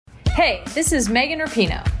Hey, this is Megan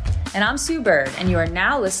Rapinoe. And I'm Sue Bird, and you are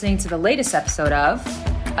now listening to the latest episode of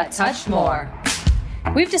A Touch More.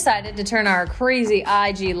 We've decided to turn our crazy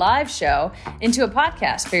IG live show into a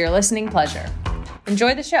podcast for your listening pleasure.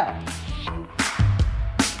 Enjoy the show.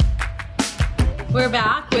 We're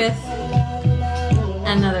back with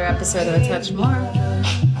another episode of A Touch More.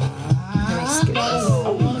 Let me skip this.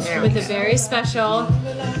 With a very special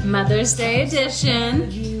Mother's Day edition.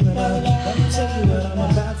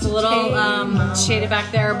 It's a little shaded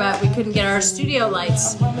back there, but we couldn't get our studio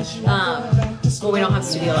lights. Well, we don't have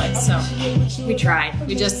studio lights, so we tried.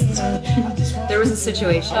 We just, there was a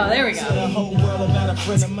situation. Oh, there we go.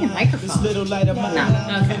 It's a microphone.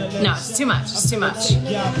 No, okay. No, it's too much. It's too much.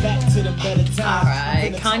 All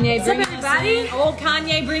right. Kanye bringing us in. Old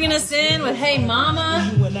Kanye bringing us in with Hey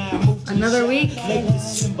Mama. Another week.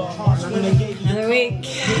 Another week.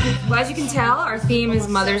 Well, as you can tell, our theme is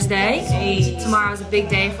Mother's Day. Hey. Tomorrow is a big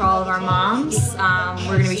day for all of our moms.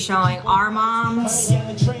 We're going to be showing our moms,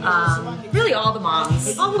 really all the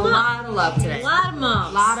moms. All the moms. A lot of love today. A lot of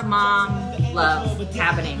moms. A lot of mom love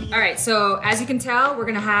happening. All right, so as you can tell, we're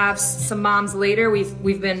going to have some moms later.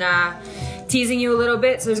 We've been teasing you a little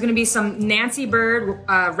bit. So there's going to be some Nancy Bird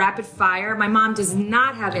rapid fire. My mom does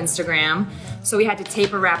not have Instagram, so we had to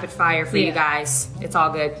tape a rapid fire for you guys. It's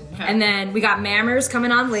all good. Okay. And then we got Mammers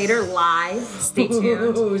coming on later live. Stay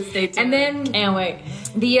tuned. Ooh, stay tuned. And then can't wait.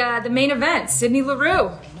 The main event, Sydney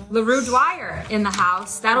Leroux Dwyer in the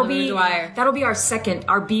house. That'll be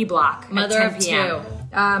our B block Mother at 10 of p.m. two.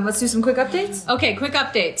 Let's do some quick updates. Okay, quick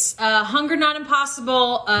updates. Hunger Not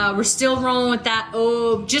Impossible. We're still rolling with that.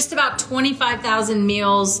 Oh, just about 25,000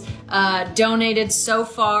 meals donated so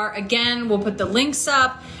far. Again, we'll put the links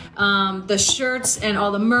up. The shirts and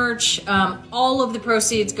all the merch, all of the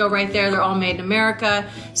proceeds go right there. They're all made in America.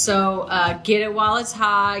 So get it while it's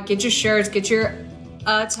hot. Get your shirts. Get your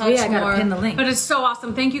Touch More. I gotta pin the link. But it's so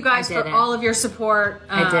awesome. Thank you guys for all of your support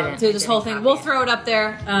through this whole thing. We'll throw it up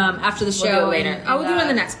there after the show. We'll do it later. We'll do it in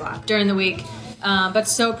the next block. During the week. But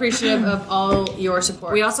so appreciative of all your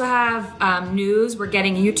support. We also have news. We're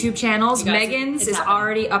getting YouTube channels. Megan's is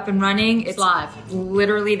already up and running. It's live.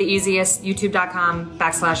 Literally the easiest.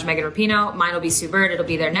 YouTube.com/Megan Rapinoe. Mine will be Sue Bird. It'll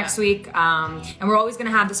be there next week. And we're always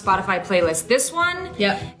going to have the Spotify playlist. This one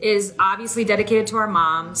is obviously dedicated to our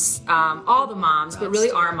moms. All the moms, but really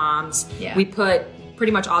our moms. Yeah. We put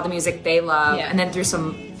pretty much all the music they love. Yeah. And then threw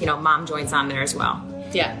some, mom joints on there as well.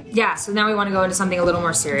 Yeah, so now we want to go into something a little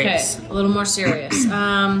more serious. Okay, a little more serious.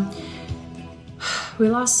 We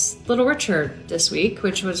lost little Richard this week,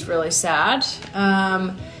 which was really sad.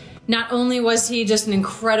 Not only was he just an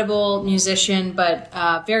incredible musician, but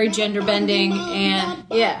very gender bending and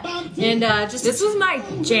just this was my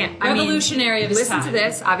jam. Revolutionary of his time. Listen to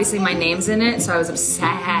this. Obviously, my name's in it, so I was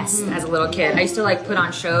obsessed as a little kid. I used to put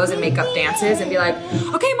on shows and make up dances and be like,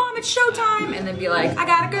 "Okay, Mom, it's showtime," and then be like, "I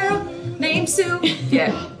got a girl named Sue."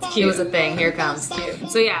 Yeah, it was a thing. Here it comes.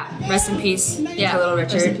 So yeah, rest in peace to little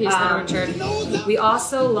Richard. Rest in peace, little Richard. We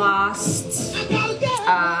also lost.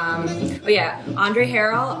 Andre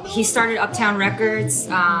Harrell. He started Uptown Records.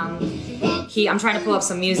 I'm trying to pull up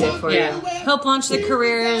some music for you. Helped launch the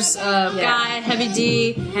careers of Guy, Heavy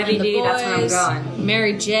D, that's where I'm going.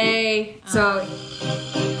 Mary J. So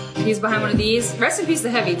he's behind one of these. Rest in peace to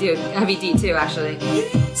Heavy D too, actually.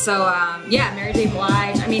 So Mary J.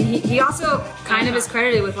 Blige. I mean, he also kind of is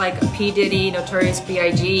credited with P. Diddy, Notorious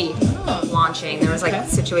B.I.G. launching. There was a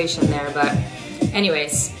situation there, but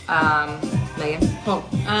anyways, Megan. Cool.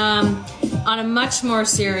 On a much more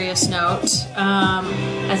serious note,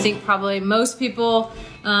 I think probably most people,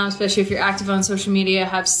 especially if you're active on social media,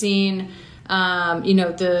 have seen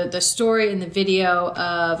the story and the video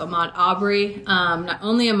of Ahmaud Arbery. Not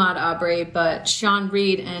only Ahmaud Arbery, but Sean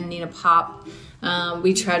Reed and Nina Pop.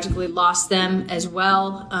 We tragically lost them as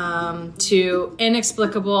well to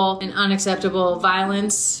inexplicable and unacceptable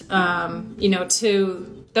violence, to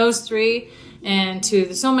those three and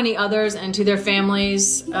to so many others and to their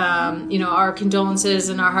families. Our condolences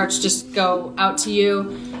and our hearts just go out to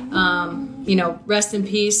you. Rest in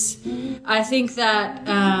peace. I think that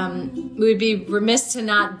we would be remiss to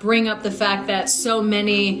not bring up the fact that so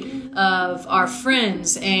many of our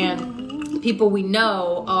friends and people we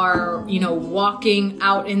know are, walking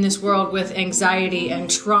out in this world with anxiety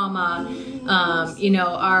and trauma.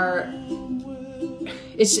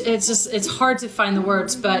 It's hard to find the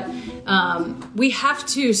words, but we have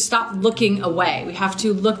to stop looking away. We have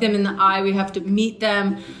to look them in the eye. We have to meet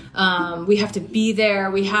them. We have to be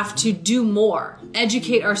there. We have to do more,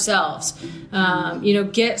 educate ourselves,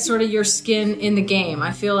 get sort of your skin in the game.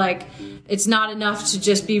 I feel like it's not enough to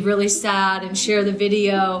just be really sad and share the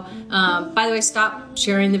video. By the way, stop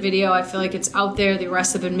sharing the video. I feel like it's out there. The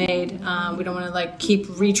arrests have been made. We don't want to like keep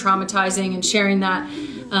re-traumatizing and sharing that.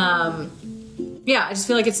 I just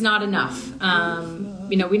feel like it's not enough.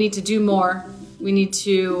 We need to do more. We need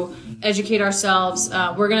to educate ourselves.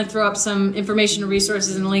 We're going to throw up some information and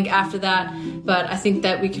resources and a link after that. But I think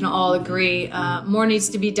that we can all agree more needs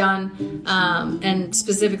to be done. And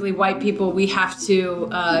specifically white people, we have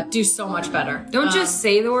to do so much better. Don't just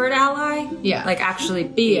say the word ally. Yeah. Like actually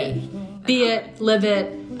be it. Be it. Live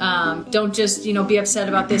it. Don't just, be upset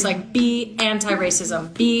about this. Like, be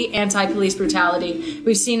anti-racism. Be anti-police brutality.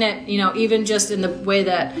 We've seen it, even just in the way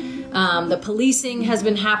that the policing has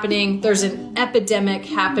been happening. There's an epidemic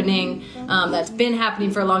happening that's been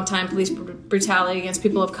happening for a long time, police brutality against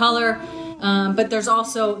people of color. But there's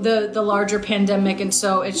also the larger pandemic, and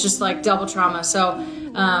so it's just like double trauma. So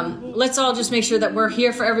let's all just make sure that we're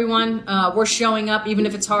here for everyone. We're showing up, even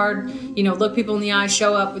if it's hard. Look people in the eye,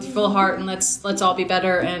 show up with your full heart, and let's all be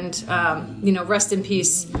better. And rest in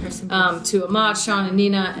peace to Ahmad, Sean, and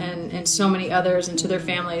Nina, and so many others, and to their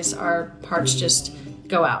families. Our hearts just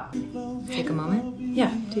go out. Take a moment.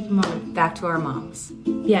 Yeah, take a moment. Back to our moms.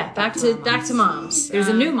 Yeah, back to moms. There's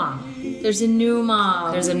a new mom. There's a new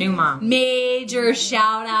mom. There's a new mom. Major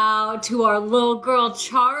shout out to our little girl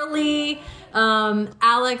Charlie.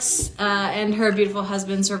 Alex and her beautiful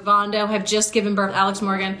husband Servando have just given birth. Alex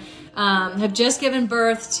Morgan have just given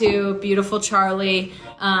birth to beautiful Charlie.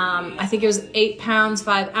 I think it was 8 pounds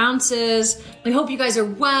 5 ounces. We hope you guys are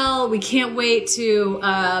well. We can't wait to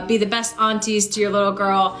be the best aunties to your little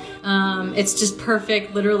girl. It's just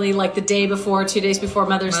perfect, literally like the day before, 2 days before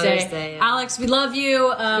Mother's Day. Yeah. Alex, we love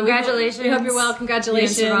you. Congratulations. We hope you're well.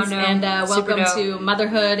 Congratulations. And welcome to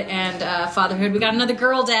motherhood and fatherhood. We got another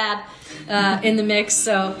girl dad in the mix.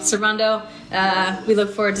 So, Servando, we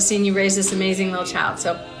look forward to seeing you raise this amazing little child.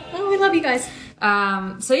 So, we love you guys.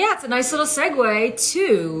 It's a nice little segue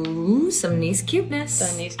to some niece cuteness.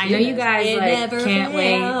 I know you guys can't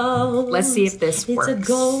wait. Let's see if this works. It's a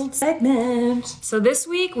gold segment. So this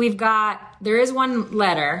week there is one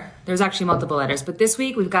letter. There's actually multiple letters, but this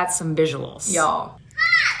week we've got some visuals. Y'all.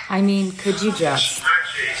 I mean, could you just?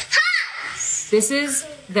 This is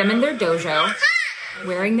them in their dojo,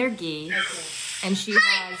 wearing their gi, and she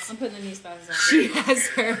has. I'm putting the niece buttons on. She has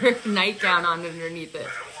her nightgown on underneath it.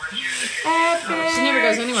 She never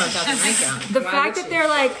goes anywhere without the nightgown. The fact that they're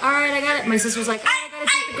like, all right, I got it. My sister's like, all right, I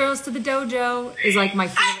gotta take the girls to the dojo is like my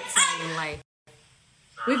favorite song in life.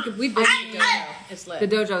 We've been to the dojo. It's lit. The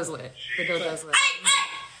dojo's lit. The dojo's lit.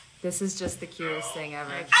 This is just the cutest thing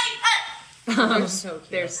ever. They're so cute.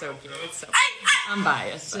 They're so cute. It's so cute. I'm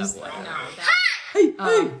biased. Just but no. But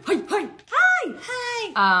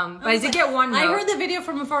I did get one note. I heard the video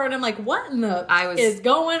from afar and I'm like, what in the is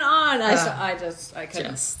going on? I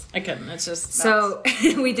couldn't. I couldn't. It's just so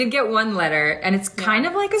we did get one letter, and it's kind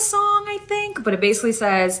of like a song, I think, but it basically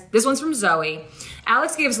says, this one's from Zoe.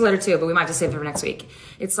 Alex gave us a letter too, but we might just save it for next week.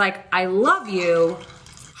 It's like, I love you,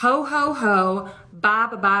 ho ho ho, ba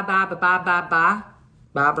ba ba ba ba ba ba ba,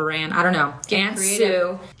 Baba Ran. I don't know.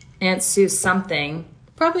 Aunt Sue something.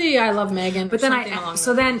 Probably I love Megan. But then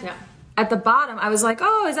at the bottom, I was like,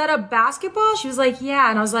 oh, is that a basketball? She was like, yeah.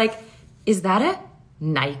 And I was like, is that a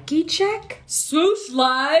Nike check? Swoosh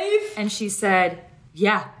Life. And she said,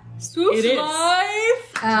 yeah. Swoosh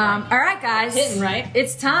Life. All right, guys. Hitting right.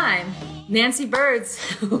 It's time. Nancy Bird's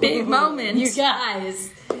big moment. You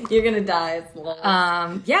guys, you're gonna die.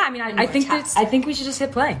 I think we should just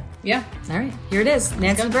hit play. Yeah. All right. Here it is.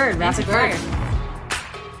 Nancy Bird. Rapid fire.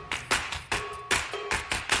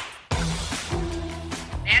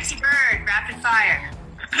 Nancy Bird, rapid fire.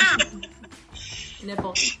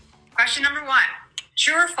 Nipple. Question number 1.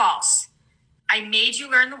 True or false? I made you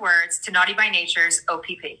learn the words to Naughty by Nature's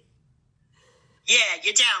OPP. Yeah,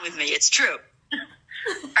 you're down with me. It's true.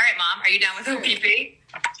 All right, Mom, are you down with OPP?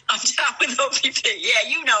 I'm down with OPP. Yeah,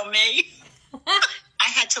 you know me. I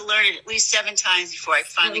had to learn it at least 7 times before I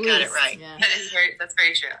finally got it right. Yeah. That's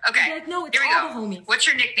very true. Okay, like, no, it's here we all go. the homies. What's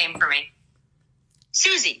your nickname for me?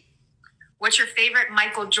 Susie, What's your favorite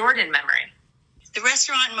Michael Jordan memory? the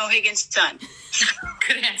restaurant in Mohegan's Sun.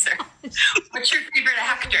 Good answer. What's your favorite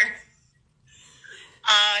actor?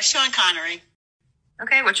 Sean Connery,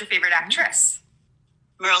 Okay, what's your favorite actress?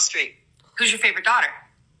 Meryl Streep. Who's your favorite daughter?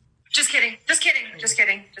 Just kidding.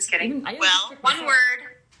 Well, One word.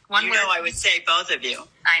 One you word. know I would say both of you.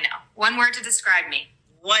 I know. One word to describe me.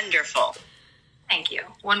 Wonderful. Thank you.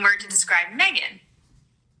 One word to describe Megan.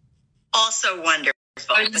 Also wonderful.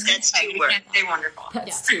 I was But just gonna that's say, 2 we words. can't say wonderful.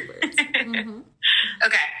 That's 2 words.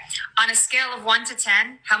 Okay. On a scale of 1 to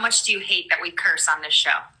 10, how much do you hate that we curse on this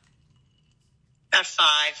show? About 5.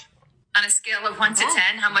 On a scale of 1 to 10,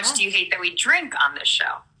 how much do you hate that we drink on this show?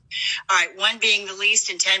 All right, 1 being the least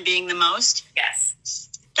and 10 being the most. Yes.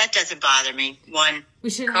 That doesn't bother me. 1. We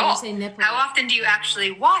should Cool. have say nipple. How often do you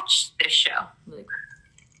actually watch this show?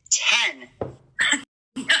 10.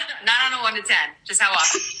 Not on a 1 to 10. Just how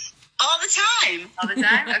often? All the time. All the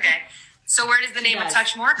time? Okay. So where does the name of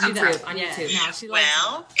Touch More come from? On YouTube. No, she likes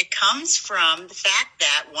Well, it comes from the fact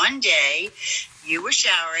that one day you were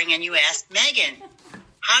showering and you asked Megan,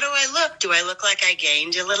 how do I look? Do I look like I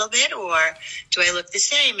gained a little bit or do I look the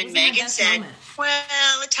same? And Wasn't my Megan best said, moment.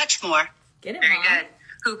 well, a touch more. Get it, Very Mom. good.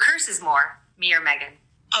 Who curses more, me or Megan?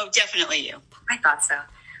 Oh, definitely you. I thought so.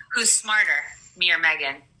 Who's smarter, me or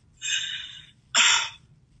Megan?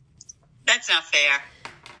 That's not fair.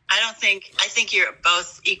 I think you're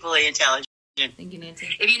both equally intelligent. Thank you, Nancy.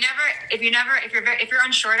 If you're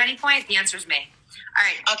unsure at any point, the answer is me. All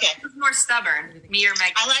right. Okay. Who's more stubborn, me or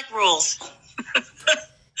Megan? I like rules.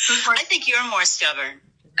 Who's more, I think you're more stubborn.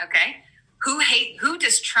 okay. Who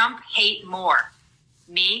does Trump hate more,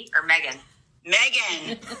 me or Megan?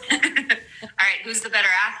 Megan. All right. Who's the better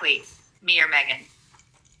athlete, me or Megan?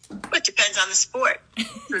 It depends on the sport.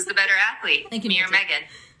 Who's the better athlete, Thank you, me or Nancy. Megan?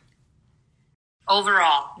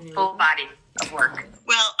 Overall, full body of work.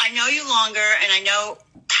 Well, I know you longer and I know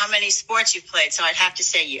how many sports you've played, so I'd have to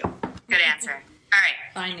say you. Good answer. All right.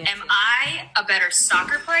 Fine, Nancy. Am I a better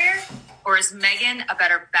soccer player or is Megan a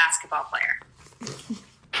better basketball player?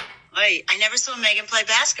 Wait, I never saw Megan play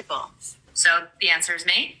basketball. So the answer is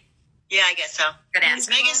me. Yeah, I guess so. Good Is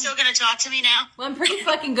answer. Megan still going to talk to me now? Well, I'm pretty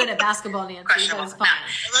fucking good at basketball, Nancy. Questionable. That's fine.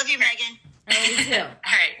 No. I love you, Megan. I love you too. All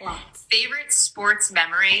right. Lots. Favorite sports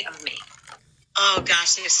memory of me? Oh,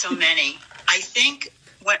 gosh, there's so many. I think,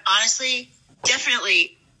 honestly,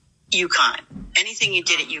 definitely UConn. Anything you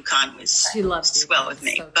did at UConn was She loves swell UConn. with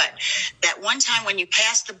me. So good. But that one time when you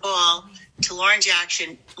passed the ball to Lauren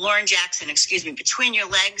Jackson, between your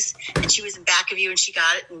legs, and she was in back of you and she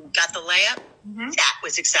got it and got the layup, that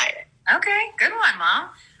was exciting. Okay. Good one,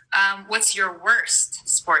 Mom. What's your worst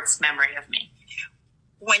sports memory of me?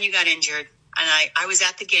 When you got injured, and I was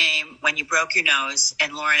at the game when you broke your nose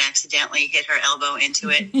and Lauren accidentally hit her elbow into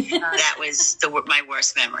it. That was my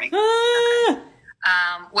worst memory.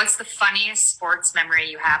 What's the funniest sports memory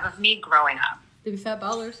you have of me growing up? Baby fat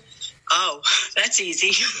ballers. Oh, that's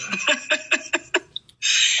easy.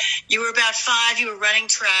 You were about 5. You were running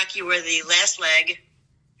track. You were the last leg.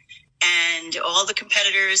 And all the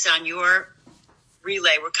competitors on your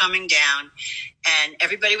relay were coming down. And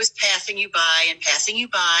everybody was passing you by.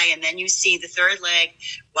 And then you see the third leg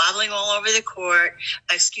wobbling all over the court.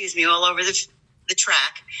 All over the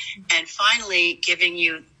track. And finally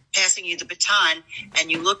passing you the baton. And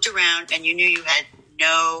you looked around and you knew you had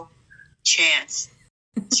no chance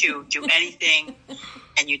to do anything,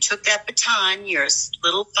 and you took that baton, your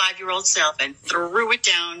little 5-year-old self, and threw it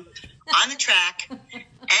down on the track,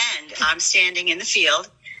 and I'm standing in the field,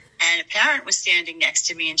 and a parent was standing next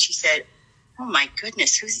to me, and she said, oh my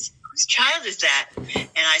goodness, whose child is that? And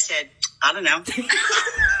I said, I don't know.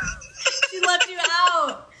 She left you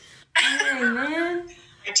out. Hey, man.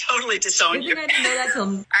 I totally disowned Good you. thing I didn't know that till... All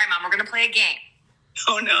right, Mom, we're going to play a game.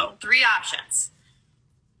 Oh no. 3 options.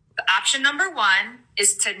 The option number 1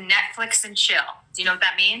 is to Netflix and chill. Do you know what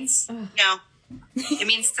that means? No. It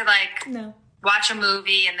means to No. watch a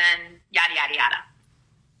movie and then yada, yada, yada.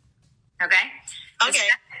 Okay? Okay.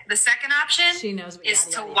 The second option She knows what is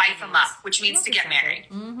yada, to yada, wife yada them means. up, which means to get married.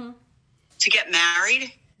 To get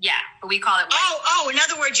married? Yeah, but we call it wife. Oh, in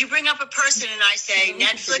other words, you bring up a person and I say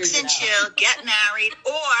Netflix and chill, get married,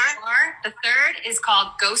 or Or the third is called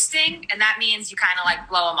ghosting, and that means you kind of like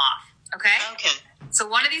blow them off. Okay? okay. So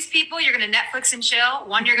one of these people you're going to Netflix and chill,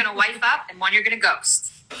 one you're going to wife up, and one you're going to ghost.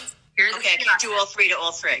 Here's Okay, I the can't do all 3 to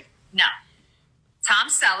all 3. No. Tom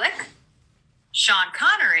Selleck, Sean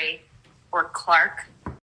Connery, or Clark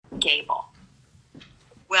Gable.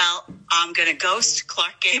 Well, I'm going to ghost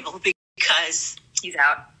Clark Gable because He's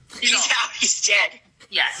out. he's out. He's dead.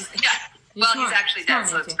 Yeah. Yeah. Well, smart. he's actually Smart,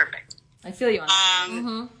 dead, so it's Nancy. perfect. I feel you on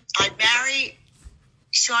that. I'd marry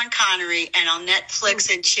Sean Connery and I'll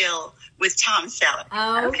Netflix and chill with Tom Selleck.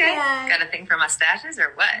 Okay. Got a thing for mustaches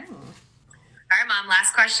or what? All right, Mom,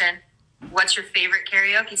 last question. What's your favorite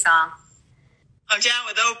karaoke song? I'm down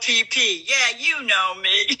with OPP. Yeah, you know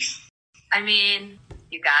me. I mean,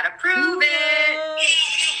 you gotta prove it.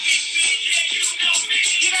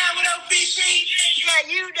 You down with OPP?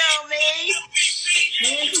 Yeah, you know me.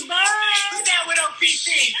 Nancy Bye. I'm down with OPP.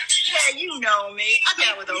 Yeah, you know me. I'm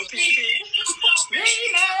down with OPP. Yeah,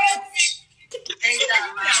 you know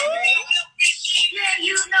me. Yeah,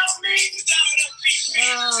 you know me.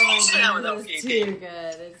 Oh, Down with my God. It's OPP. too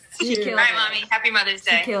good. It's She too killed All right, it. Mommy. Happy Mother's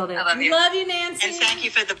Day. She killed it. I love We you. love you, Nancy. And thank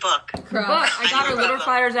you for the book. The book. I got her little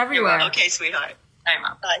flyers everywhere. Okay, sweetheart. All right,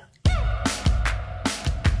 Mom. Bye.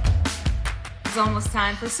 It's almost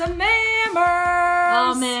time for some mammers.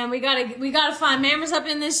 Oh man, we gotta find mammers up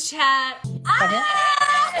in this chat.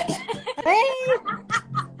 Hey,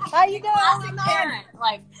 how you doing? Classic parent.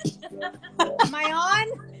 Like, Am I on?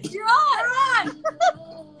 you're on.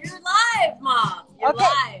 You're live, Mom. You're Okay.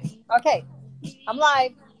 live. Okay, I'm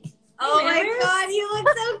live. Oh my Mammers? God, you look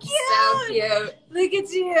so cute. So cute. Look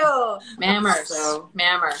at you. Mammers. So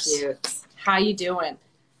Mammers. Cute. How you doing?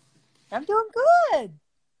 I'm doing good.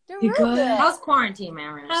 Doing You real good? good. How's quarantine,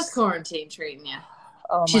 mammers? How's quarantine treating you?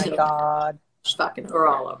 Oh She's my over it. God. We're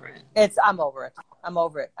all over it. I'm over it. I'm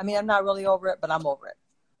over it. I mean, I'm not really over it, but I'm over it.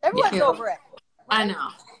 Everyone's Yeah. over it. I know.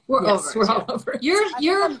 We're Yes, over it. we're too. all over it.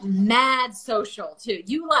 You're mad social too.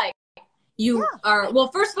 You are, well,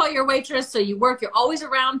 first of all, you're a waitress, so you work, you're always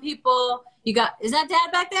around people. Is that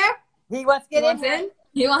Dad back there? He wants to get in. in?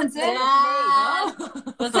 He wants in. Oh.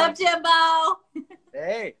 What's up, Jimbo?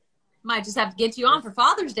 Hey, Might just have to get you on for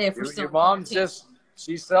Father's Day if we're still your in mom's quarantine.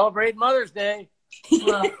 she's celebrating Mother's Day.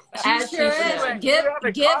 Well, as She sure she is. should. Give You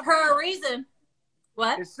having give coffee? her a reason.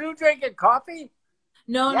 What? Is Sue drinking coffee?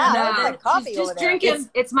 No, Yeah, no, they're no. drinking coffee She's over just there. drinking.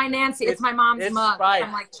 It's my Nancy. It's my mom's It's mug spiked.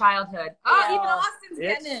 from like childhood. Oh, Yeah. even Austin's It's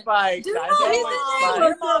getting it. spiked. Dude, I no, know he's it's in there. spiked.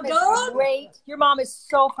 Your mom is Good. great. Your mom is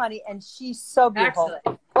so funny, and she's so beautiful.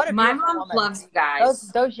 Excellent. What a My beautiful mom woman. loves you guys.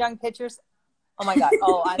 Those young pictures. Oh my God.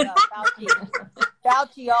 Oh, I know.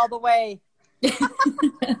 Fauci all the way.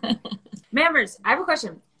 Mammers, I have a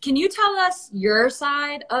question. Can you tell us your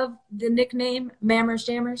side of the nickname Mammers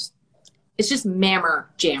Jammers? It's just Mammer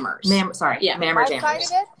Jammers. Sorry, Yeah. Mammer My Jammers. side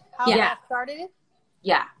of it. How Yeah. I started it.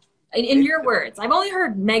 Yeah. In your words. I've only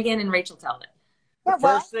heard Megan and Rachel tell it. Yeah, The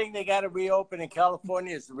well, first thing they got to reopen in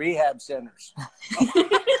California is the rehab centers.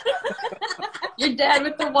 Your dad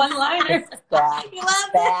with the one-liner. bad. You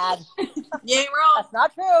love Bad. it. You ain't wrong. That's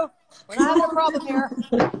not true. We're not having a problem here.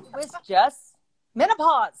 It was just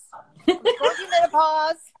menopause. It was going through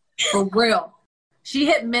menopause. For real. She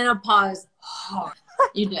hit menopause hard.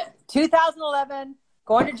 You did. 2011,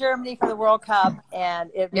 going to Germany for the World Cup, and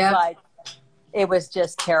it was Yeah. like, it was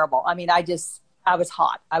just terrible. I mean, I was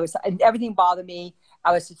hot. Everything bothered me.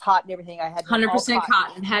 I was just hot and everything. I had 100%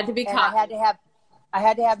 cotton. It had to be And cotton. I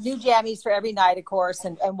had to have new jammies for every night, of course,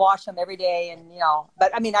 and wash them every day. And,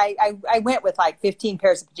 but I mean, I went with like 15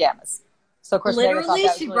 pairs of pajamas. So of course, Megan thought Literally, that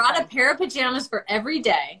was she really brought fun. a pair of pajamas for every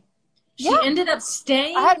day. She Yeah. ended up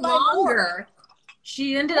staying I had to buy longer.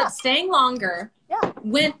 She ended up staying longer. Yeah.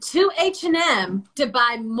 Went to H&M to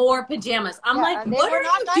buy more pajamas. I'm Yeah, like, and they what were are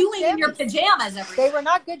not you nice doing in your jammies. pajamas every They day? were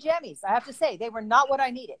not good jammies. I have to say, they were not what I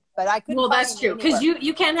needed. But I couldn't. Well, find that's them true because anywhere.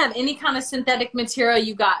 you can't have any kind of synthetic material.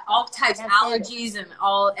 You got all types of Can't stand it. allergies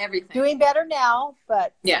and everything. Doing better now,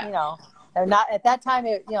 but Yeah. they're not at that time.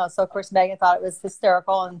 So of course Megan thought it was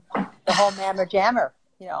hysterical, and the whole mammer jammer,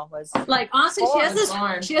 was Like honestly, she has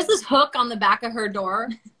Born. this hook on the back of her door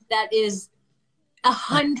that is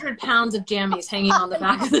 100 pounds of jammies hanging on the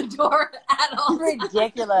back of the door at all.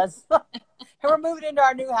 ridiculous. And we're moving into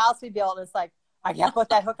our new house we built, and it's like, I can't put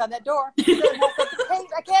that hook on that door.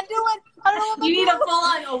 I can't do it. I don't know what You to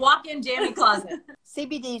need do. a walk-in jammy closet.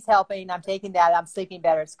 CBD's helping. I'm taking that. I'm sleeping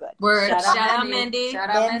better. It's good. Word. Shout Shout out out Mindy. Shout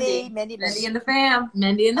out Mindy, Mindy. Mindy, Mindy and the fam.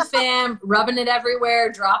 Mindy and the fam, rubbing it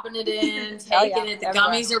everywhere, dropping it in, taking yeah, it. The everywhere.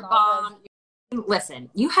 gummies are All bomb.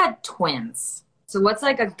 Listen, you had twins. So what's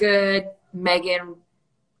like a good Megan,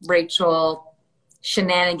 Rachel,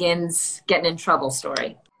 shenanigans, getting in trouble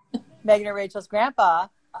story? Megan and Rachel's grandpa,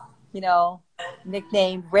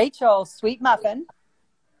 nicknamed Rachel Sweet Muffin,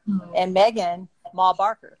 and Megan Ma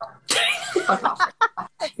Barker.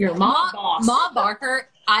 Your mom boss. Ma Barker,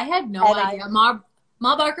 I had no And idea. Ma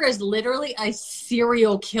Barker is literally a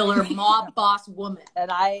serial killer, mob boss woman. And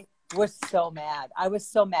I was so mad. I was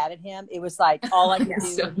so mad at him. It was like all I could do.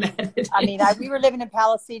 So mad at I mean, we were living in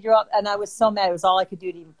Palisadro, and I was so mad. It was all I could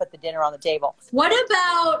do to even put the dinner on the table. What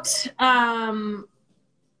about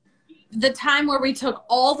the time where we took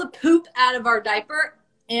all the poop out of our diaper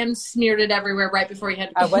and smeared it everywhere right before you had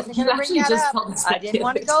to go? I wasn't going to bring You that just up. told us I that didn't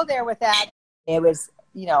want to the other go there with that. It was,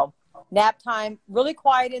 nap time, really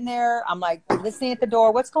quiet in there. I'm like listening at the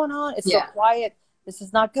door. What's going on? It's Yeah. so quiet. This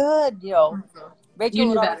is not good. Rachel You knew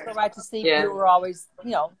would always better. go right to sleep. Yeah. We were always,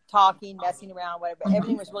 talking, messing around, whatever.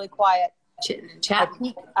 Everything was really quiet. Chitting and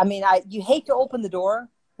chatting. You hate to open the door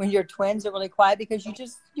when your twins are really quiet because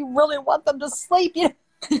you really want them to sleep.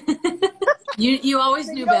 You always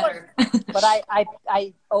knew better. But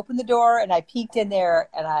I opened the door and I peeked in there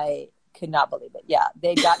and I could not believe it. Yeah,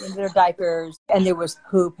 they got into their diapers, and there was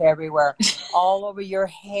poop everywhere, all over your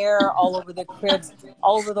hair, all over the cribs,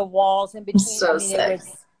 all over the walls, in between. So sick.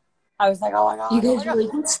 I was like, oh my god! You guys are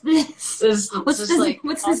like, what's this?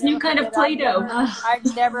 What's this new kind of Play-Doh?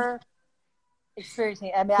 I've never experienced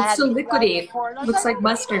it. I mean, It's so liquidy. Looks like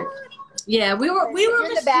mustard. Yeah, we were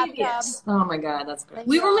mischievous. Oh my god, that's great.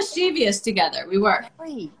 We were mischievous together. We were.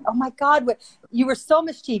 Oh my god, you were so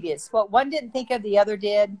mischievous. What one didn't think of, the other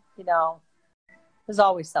did. You know, there's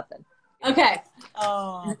always something. Okay.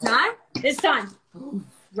 Oh, It's time.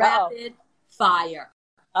 Rapid fire.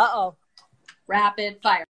 Rapid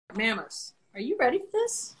fire. Mammers, are you ready for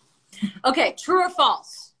this? Okay, true or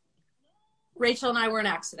false? Rachel and I were an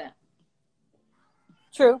accident.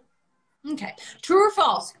 True. Okay. True or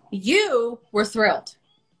false? You were thrilled.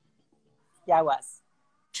 Yeah, I was.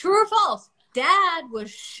 True or false? Dad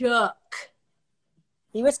was shook.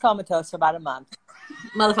 He was comatose for about a month.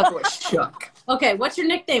 Motherfucker was shook. Okay, what's your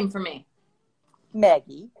nickname for me?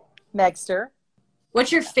 Megster.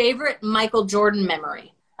 What's your favorite Michael Jordan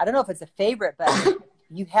memory? I don't know if it's a favorite, but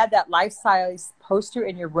you had that life-size poster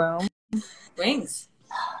in your room. Wings.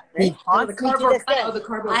 He haunts me to this day.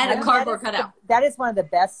 I had a cardboard cutout. That is one of the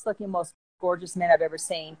best looking, most gorgeous men I've ever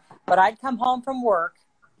seen. But I'd come home from work,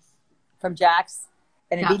 from Jack's,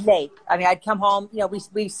 and it'd be late. I mean, I'd come home, you know,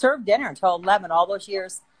 we served dinner until 11 all those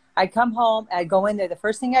years. I'd come home, and I'd go in there. The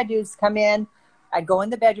first thing I'd do is come in. I'd go in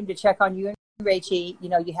the bedroom to check on you and Rachie. You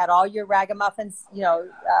know, you had all your ragamuffins, you know,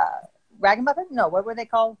 ragamuffin? No, what were they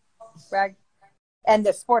called? And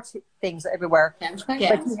the sports things everywhere. Yeah. But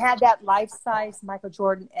he had that life-size Michael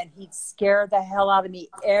Jordan, and he'd scare the hell out of me.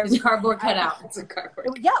 It's a cardboard cutout. It's a cardboard.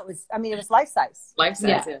 It was. I mean, it was life-size.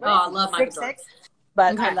 Life-size. Yeah. Oh, I love Michael Jordan. 6'6".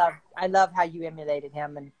 But okay. I love how you emulated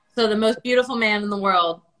him. And so the most beautiful man in the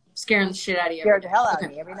world, scaring the shit out of you. Scared the hell out of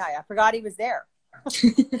me every night. I forgot he was there.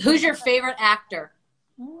 Who's your favorite actor?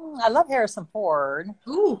 I love Harrison Ford.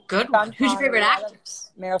 Ooh, good one. Who's your favorite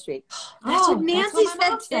actress? Meryl Streep. That's what Nancy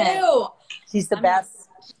said too. She's the best.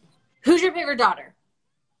 Who's your favorite daughter?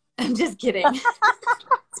 I'm just kidding.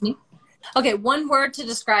 It's me. Okay, one word to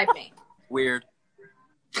describe me. Weird.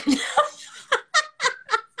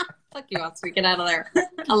 Fuck you, Ox. Get out of there.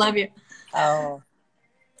 I love you. Oh,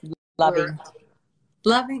 loving.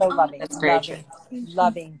 Loving. So loving. That's great.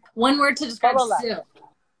 Loving. One word to describe Sue.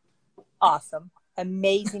 Awesome.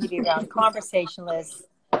 Amazing to be around. Conversationalist.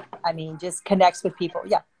 I mean, just connects with people.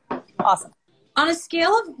 Yeah. Awesome. On a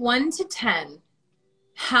scale of 1 to 10,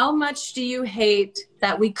 how much do you hate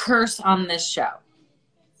that we curse on this show?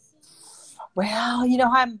 Well, you know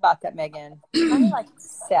how I'm about that, Megan. I'm like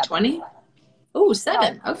 7. 20? Oh,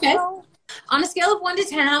 7. Okay. On a scale of 1 to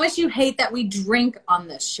 10, how much do you hate that we drink on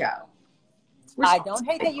this show? I don't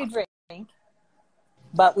hate that you drink,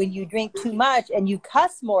 but when you drink too much and you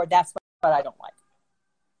cuss more, that's what I don't like.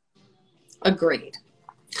 Agreed.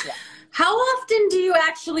 Yeah. How often do you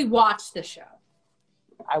actually watch the show?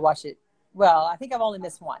 I watch it. Well, I think I've only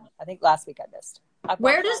missed one. I think last week I missed.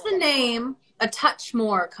 Where does the name A Touch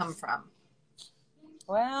More come from?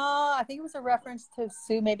 Well, I think it was a reference to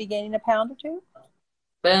Sue maybe gaining a pound or 2.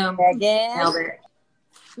 Boom. Again.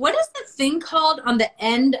 What is the thing called on the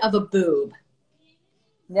end of a boob?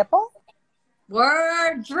 Nipple?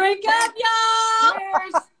 Word. Drink up, y'all.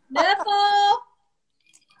 Cheers. Nipple.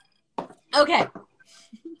 Okay.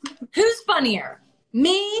 Who's funnier,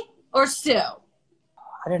 me or Sue?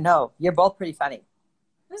 I don't know. You're both pretty funny.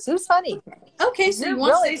 Sue's funny. Okay, so you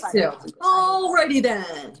want to say Sue. Alrighty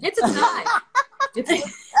then. It's a tie.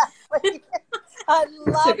 I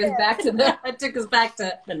love it. It took us back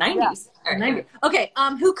to the 90s. Yeah. 90s. Okay,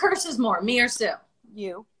 who curses more, me or Sue?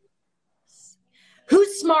 You.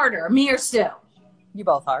 Who's smarter, me or Sue? You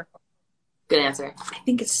both are. Good answer. I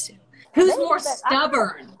think it's Sue. Who's more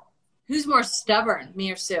stubborn? Who's more stubborn,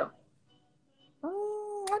 me or Sue?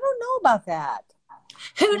 I don't know about that.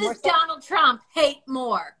 Who does Donald Trump hate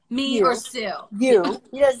more, me or Sue? You.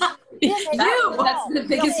 You. That's the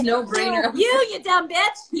biggest no-brainer. You dumb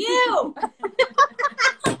bitch. You.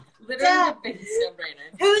 Literally the biggest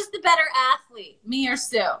no-brainer. Who's the better athlete, me or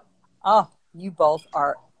Sue? Oh, you both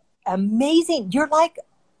are amazing. You're like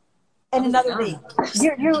in another league.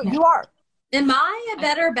 You are. Am I a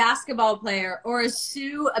better basketball player or is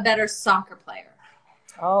Sue a better soccer player?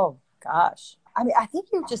 Oh, gosh. I mean, I think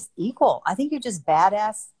you're just equal. I think you're just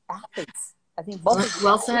badass athletes. I think both of you.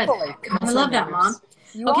 Well said. I love that, Mom.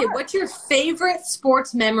 Okay, what's your favorite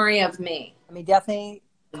sports memory of me? I mean, definitely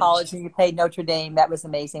college when you played Notre Dame. That was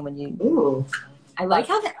amazing when you. Ooh. I like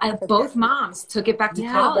how both moms took it back to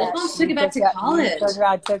college. Both moms took it back to college.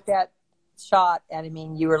 I took that shot, and I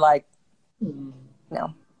mean, you were like,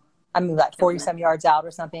 no. I mean, like 40 some yards out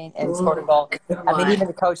or something, and scored a goal. I mean, even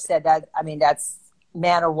the coach said that. I mean, that's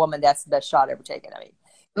man or woman, that's the best shot ever taken. I mean,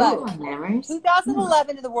 but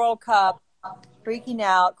 2011 to the World Cup, freaking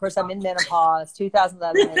out. Of course, I'm in menopause.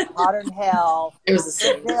 2011, it's hotter than hell. It was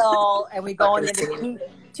a Brazil, and we going into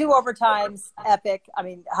two overtimes, epic. I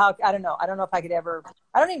mean, how I don't know. I don't know if I could ever.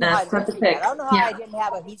 I don't even know how I did that. I don't know how I didn't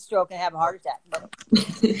have a heat stroke and have a heart attack. But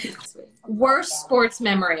worst sports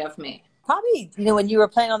memory of me. probably, when you were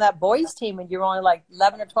playing on that boys team and you were only like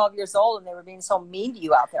 11 or 12 years old and they were being so mean to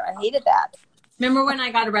you out there. I hated that. Remember when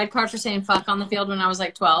I got a red card for saying fuck on the field when I was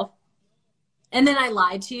like 12? And then I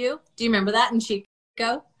lied to you? Do you remember that in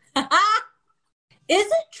Chico? Is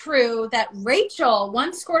it true that Rachel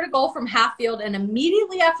once scored a goal from half field and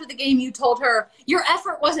immediately after the game you told her your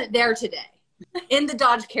effort wasn't there today in the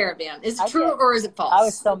Dodge Caravan? Is it true or is it false? I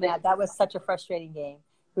was so mad. That was such a frustrating game.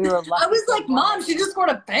 We were I was like, Mom, she just scored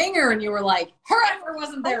a banger. And you were like, her effort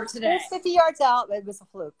wasn't there today. It was 50 yards out. It was a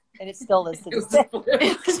fluke. And it still is to this day. That's what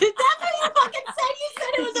you fucking said. You said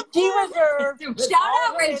it was a fluke. She reserved. Shout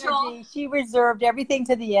out, Rachel. Energy. She reserved everything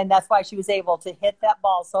to the end. That's why she was able to hit that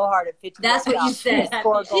ball so hard at 50 That's what you said.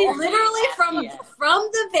 She literally from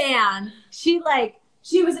the van,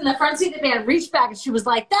 she was in the front seat of the van, reached back, and she was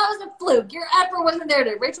like, that was a fluke. Your effort wasn't there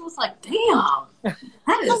today. Rachel was like, damn.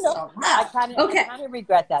 That is so rough. I kind of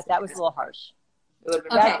regret that. That was a little harsh.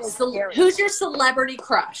 Okay, so who's your celebrity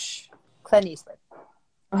crush? Clint Eastwood.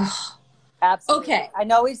 Absolutely. Okay. I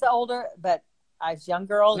know he's older, but I was a young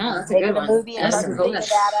girl. No, that's making a good a movie in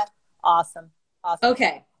Nevada. Awesome.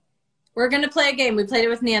 Okay. We're going to play a game. We played it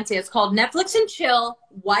with Nancy. It's called Netflix and Chill,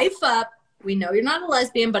 Wife Up. We know you're not a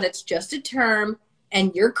lesbian, but it's just a term.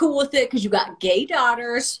 And you're cool with it because you got gay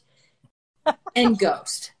daughters and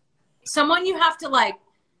Ghost. Someone you have to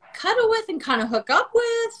cuddle with and kind of hook up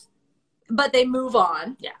with, but they move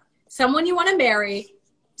on. Yeah. Someone you want to marry.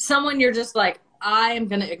 Someone you're just like, I am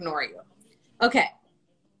going to ignore you. Okay.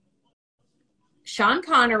 Sean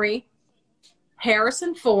Connery,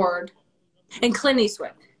 Harrison Ford, and Clint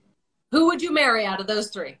Eastwood. Who would you marry out of those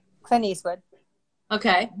three? Clint Eastwood.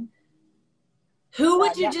 Okay. Who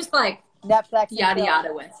would you just Netflix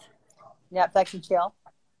yada with? Netflix and chill.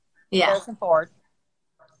 Yeah. Harrison Ford.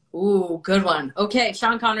 Ooh, good one. Okay,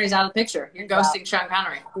 Sean Connery's out of the picture. You're ghosting Sean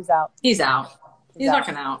Connery. He's out. He's out. He's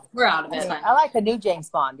looking out. We're out of it. I like the new James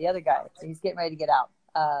Bond, the other guy. He's getting ready to get out.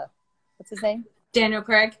 What's his name? Daniel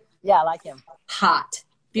Craig. Yeah, I like him. Hot.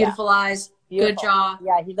 Beautiful eyes. Beautiful. Good jaw.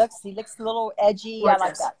 Yeah, he looks a little edgy. Gorgeous. I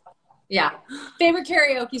like that. Yeah. Favorite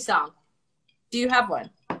karaoke song? Do you have one?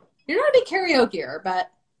 You're not a big karaokeer,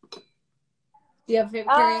 but do you have a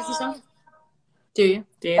favorite karaoke song? Do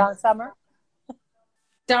you? Donna Summer.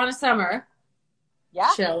 Donna Summer.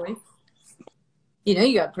 Yeah. Shall we? You know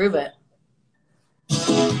you gotta prove it.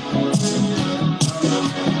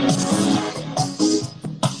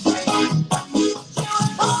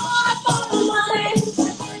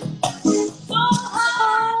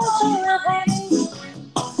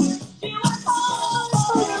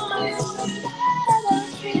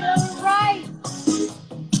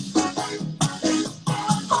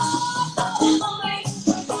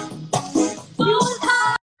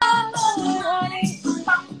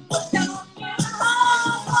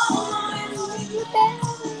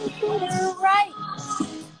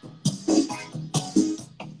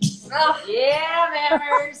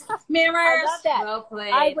 Mirrors. I love that. Well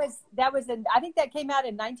played. I think that came out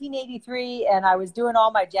in 1983, and I was doing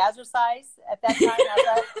all my jazzercise at that time.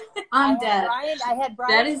 I'm dead. I had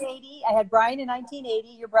Brian in 80. I had Brian in 1980,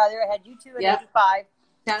 your brother. I had you two in 85.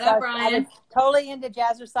 Shout out, Brian. I was totally into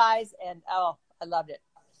jazzercise, and I loved it.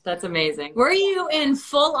 That's amazing. Were you in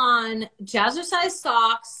full-on jazzercise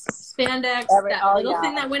socks, spandex,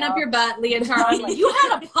 thing that went up your butt, leotard? You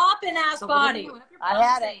had a poppin' ass body. I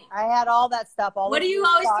had it. I had all that stuff. What do you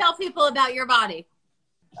always tell people about your body?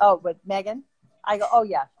 Oh, with Megan? I go, oh,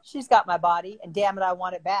 yeah, she's got my body, and damn it, I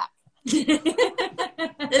want it back.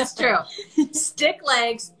 It's true. Stick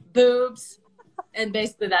legs, boobs, and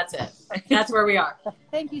basically that's it. That's where we are.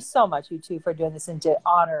 Thank you so much, you two, for doing this and to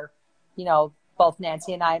honor, both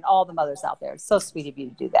Nancy and I and all the mothers out there. It's so sweet of you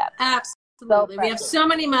to do that. Absolutely. We have so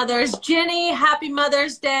many mothers. Jenny, happy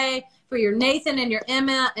Mother's Day for your Nathan and your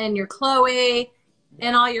Emma and your Chloe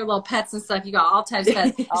and all your little pets and stuff. You got all types of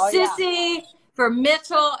pets. Sissy for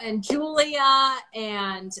Mitchell and Julia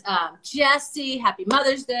and Jesse. Happy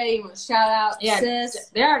Mother's Day. You want to shout out sis?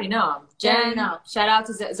 They already know. Jen, shout out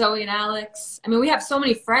to Zoe and Alex. I mean, we have so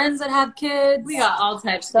many friends that have kids. We got all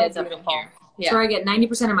types of kids up in here. Yeah. So I get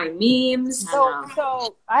 90% of my memes.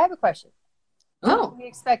 So I have a question. Oh. We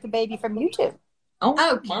expect a baby from you two.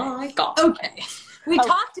 Oh my God. Okay. We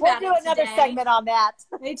talked about We'll do another segment on that.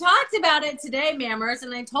 We talked about it today, Mammers,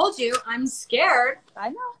 and I told you I'm scared. I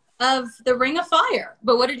know. Of the Ring of Fire.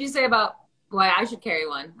 But what did you say about why I should carry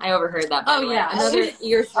one? I overheard that. Oh, yeah. Another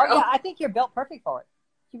ear throw. Oh, yeah. I think you're built perfect for it.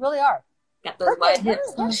 You really are. Got those wide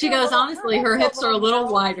hips. She goes, honestly, her hips are a little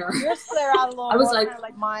wider. Yours flare out a little I was more, like, kind of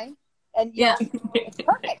like mine. And yeah.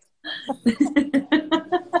 Perfect.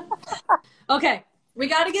 Okay. We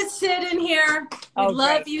got to get Sid in here. We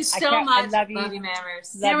love you so much. I love you. Love you,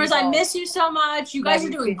 Mammers. Mammers, I miss you so much. You guys are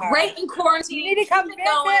doing great in quarantine. You need to come visit.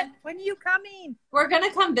 When are you coming? We're going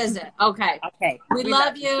to come visit. Okay. Okay. We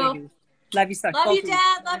love you. Love you so much. Love you,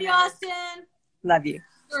 Dad. Love you, Austin. Love you.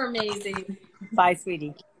 You're amazing. Bye,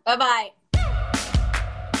 sweetie. Bye-bye.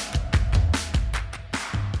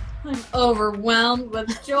 I'm overwhelmed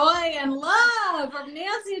with joy and love from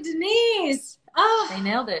Nancy and Denise. Oh, They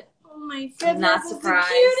nailed it. oh my goodness. Not it's the surprised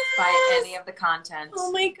cutest. by any of the content.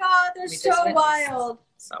 Oh my God, they're We just so witnessed. wild.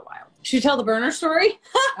 So wild. Should we tell the burner story?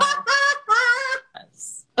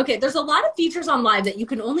 Yes. Okay, there's a lot of features on live that you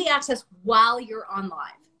can only access while you're on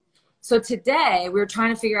live. So today we were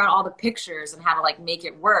trying to figure out all the pictures and how to like make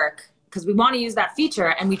it work because we want to use that feature,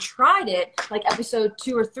 and we tried it like episode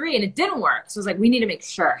 2 or 3 and it didn't work. So it's like, we need to make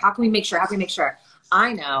sure. How can we make sure? How can we make sure?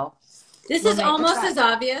 I know. This We'll is make the almost try. as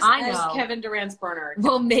obvious I as know. Kevin Durant's burner.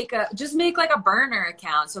 We'll make like a burner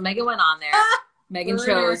account. So Megan went on there. Megan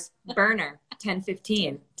Burner. chose burner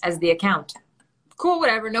 1015 as the account. Cool,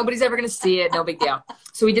 whatever. Nobody's ever going to see it. No big deal.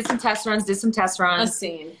 So we did some test runs, A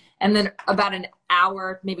scene. And then about an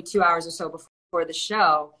hour, maybe 2 hours or so before the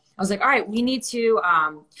show, I was like, all right, we need to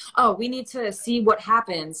see what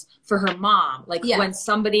happens for her mom. Like when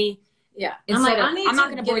somebody, Yeah. I'm like, I need not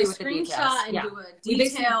to going to get bore a you with the details. screenshot and Yeah. do a We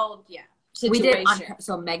basically- detailed We situation. did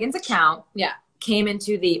so Megan's account Yeah. came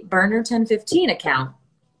into the burner 1015 account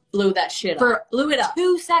Blew that shit for Blew it up.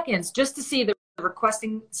 2 seconds just to see the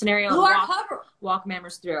requesting scenario Blew our and cover. walk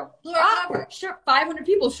Mammers through. Blew our cover. Sure, 500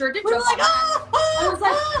 people sure did. We were jump like, on that. I was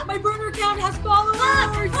like, my burner account has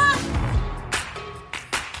followers.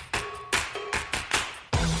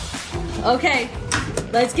 Okay,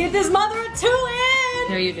 let's get this mother a 2 in.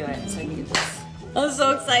 There you do it. So I can get this. I'm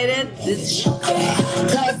so excited.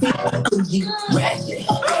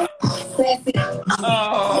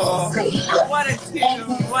 Oh, what a tune!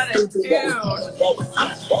 What a tune!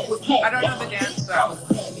 I don't know the dance though.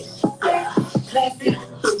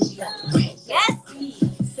 Yes.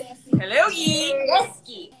 Hello, Yee. Yes.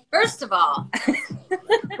 First of all,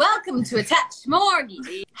 welcome to Attach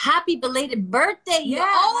Morgie. Happy belated birthday, you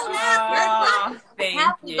old ass. Thank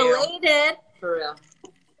Happy you. belated. For real.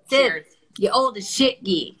 Sid, Cheers. you old as shit,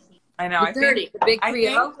 Gee. I know. I 30. think, The big I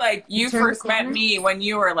 3-0. think like you Turn the first met corner. me when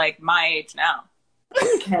you were like my age now.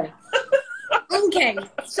 Okay. Okay.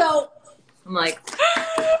 So I'm like,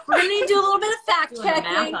 we're gonna need to do a little bit of fact doing the math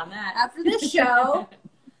checking on that. after this show.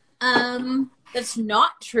 That's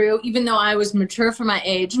not true, even though I was mature for my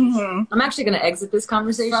age I'm actually going to exit this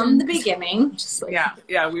conversation from the beginning. Just like,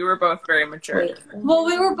 Yeah, we were both very mature. Well,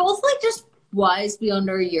 we were both like just wise beyond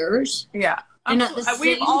our years. Yeah. And at the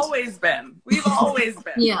We've same- always been. We've always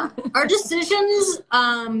been. Yeah. Our decisions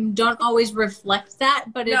don't always reflect that,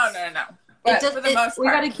 but it's No. But for the most part. we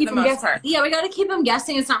got to keep for them the most guessing. part. Yeah, we got to keep them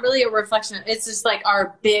guessing. It's not really a reflection. It's just like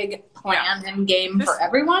our big plan and game Just- for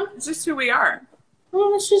everyone. It's just who we are.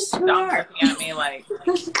 Well, it's just who we Dom's are. looking at me like,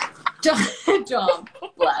 Dom,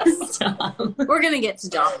 bless. We're gonna get to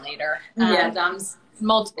Dom later. yeah, Dom's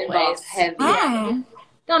multiple involved ways. heavy.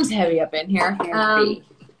 Dom's heavy up in here. Heavy.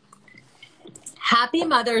 Happy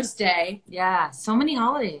Mother's Day. Yeah, so many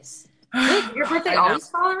holidays. Wait, your birthday I know. always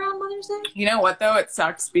fall around Mother's Day? you know what though? It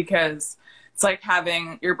sucks because it's like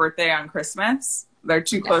having your birthday on Christmas. They're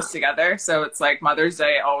too close together. So it's like Mother's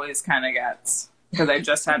Day always kind of gets, because I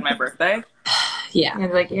just had my birthday. Yeah.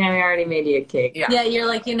 And like, yeah, we already made you a cake. Yeah. Yeah, you're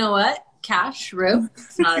like, you know what? Cash, Rue.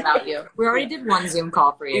 It's not about you. We already did one Zoom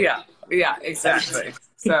call for you. Yeah, exactly.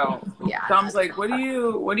 So Yeah. Dom's like, what do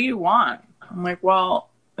you want? I'm like, well,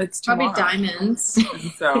 it's Probably tomorrow. diamonds.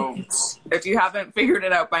 So if you haven't figured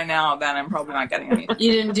it out by now, then I'm probably not getting anything.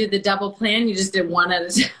 You didn't do the double plan. You just did one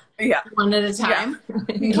at a Yeah. one at a time.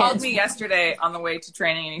 He called me yesterday on the way to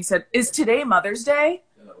training and he said, is today Mother's Day?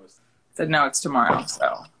 I said, no, it's tomorrow.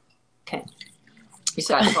 So Okay. You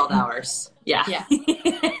still have 12 hours. Yeah. Yeah.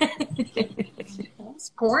 It's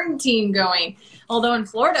quarantine going. Although in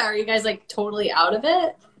Florida, are you guys like totally out of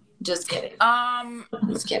it? Just kidding.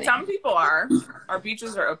 Just kidding. some people are. Our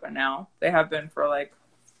beaches are open now. They have been for like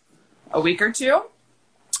a week or two.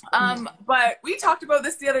 But we talked about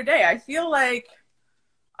this the other day. I feel like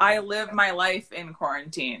I live my life in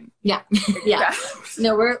quarantine. Yeah. Yeah.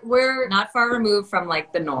 No, we're Not far removed from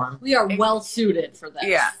like the norm. we are well suited for this.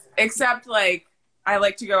 Yeah. Except like I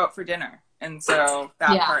like to go out for dinner. And so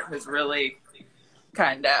that part has really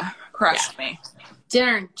kind of crushed me.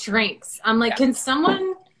 Dinner and drinks. I'm like, can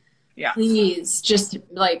someone please just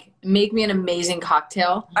like make me an amazing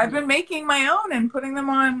cocktail? I've been making my own and putting them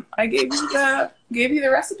on. I gave you the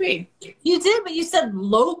recipe. You did, but you said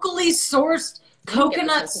locally sourced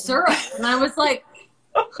coconut syrup. And I was like,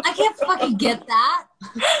 I can't fucking get that.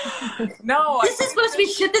 No. This is supposed to be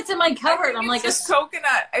shit that's in my cupboard. I'm like, it's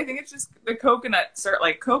coconut. I think it's just the coconut syrup,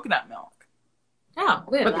 like coconut milk. Oh,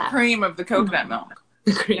 we have But the cream of the coconut milk.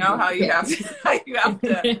 You know how you have to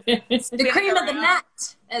the cream of the nut,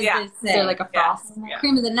 as they say. Is there like a frost? Yeah.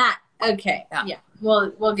 Cream of the nut. Okay. Yeah.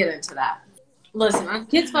 We'll get into that. Listen, our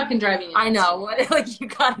kids fucking driving me. I know. What like you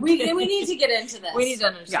got? We need to get into this. We need to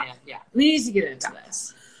understand. Yeah. We need to get into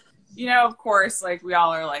this. You know, of course, like we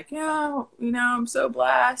all are like, yeah, you know, I'm so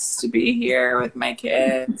blessed to be here with my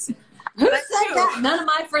kids. Who said that? None of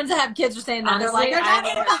my friends that have kids are saying that. Honestly, they're like,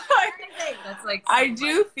 they're talking about everything. That's like I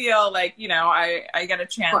do feel like, you know, I get a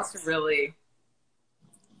chance to really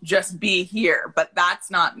just be here, but that's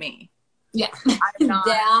not me. Yeah. I'm not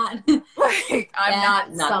like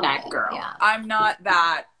I'm not that girl. Yeah. I'm not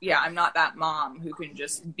that mom who can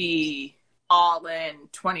just be all in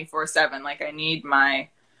 24/7. Like I need my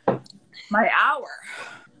hour.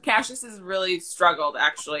 Cassius has really struggled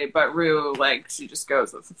actually, but Rue, like, she just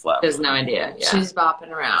goes with the flow. There's no idea. Yeah. She's bopping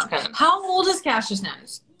around. How old is Cassius now?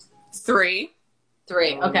 3.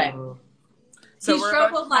 3. Okay. So he we're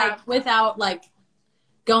struggled about to have- without like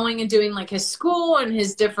going and doing like his school and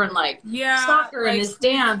his different like soccer and his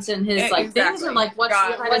dance and his like things are like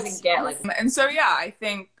what's get like. And so I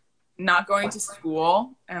think not going to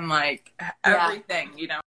school and like everything, you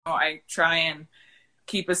know, I try and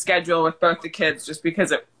keep a schedule with both the kids just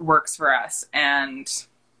because it works for us, and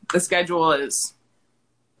the schedule is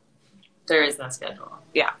There is no schedule.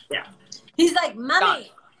 yeah. He's like,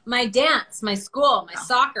 mommy, my dance, my school, my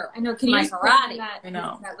soccer. I know. Can you my just karate? that, I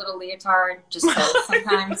know. that little leotard just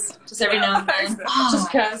sometimes, just every now and then,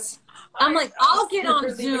 just because. I'm like, I'll get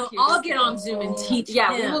on Zoom. I'll get on Zoom and teach.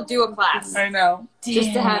 Yeah, him. we will do a class I know.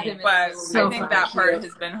 just to have him. But So I think that fucking part cute.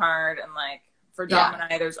 has been hard, and like for Dom and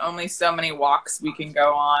I, there's only so many walks we can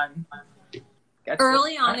go on.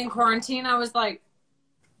 Early on in quarantine, I was like,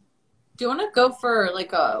 do you want to go for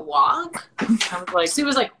like a walk? I was like, She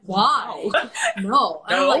was like, why? No.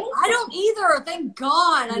 And I'm like, I don't either. Thank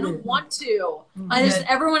God. I don't want to. I just,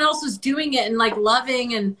 everyone else was doing it and like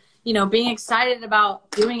loving and, you know, being excited about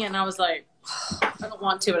doing it. And I was like, I don't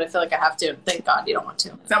want to, but I feel like I have to. Thank God you don't want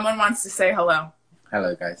to. Someone wants to say hello.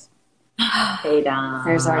 Hello, guys. hey Dom.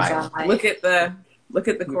 There's our Hi. Look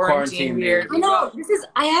at the quarantine quarantine beard. I know. This is,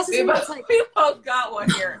 I asked this, it's like, We both got one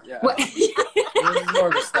here. Yeah. what? There's more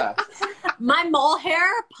of the stuff. My mole hair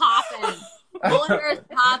popping. Mole hair is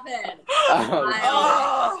popping.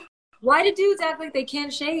 Oh, Why do dudes act like they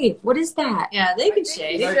can't shave? What is that? Yeah, they can he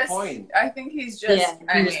shave. Great just- point. I think he's just. Yeah,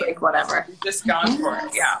 I just mean, like whatever. he's just gone for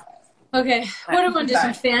it. Yeah. Okay, what do we want to do?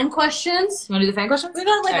 Some fan questions? You want to do the fan questions? We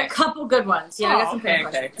got like Okay. a couple good ones. Yeah, I got some fan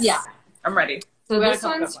questions. Yeah. I'm ready. So We got a this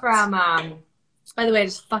couple one's good ones. from By the way, I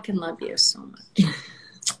just fucking love you so much.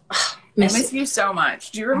 I Miss miss you so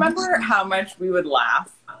much. Do you remember how much we would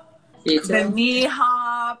laugh? The knee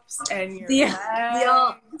hops and your The-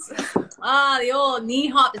 legs. the old knee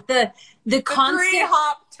hop. The The constant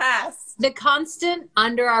 3-hop test. the constant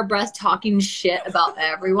under our breath talking shit about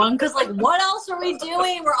everyone. Because like, what else are we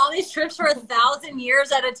doing? We're on these trips for 1,000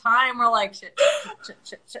 years at a time. We're like shit.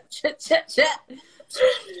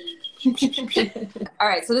 All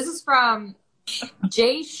right, so this is from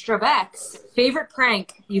Jay Strabeck's favorite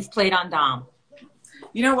prank you've played on Dom.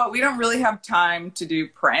 You know what? We don't really have time to do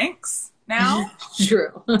pranks now.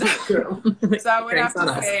 True. True. So I would have Pranks on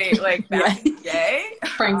to us. say, like, back in the day.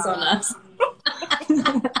 Pranks on us.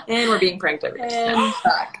 And we're being pranked every day. And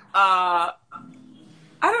fuck. I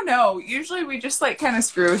don't know. Usually we just, like, kind of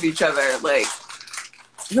screw with each other. Like,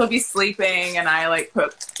 he'll be sleeping and I, like,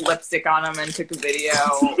 put lipstick on him and took a video.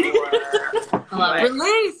 Or, like,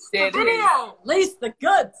 Release the did video. Release the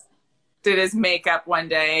goods. did his makeup one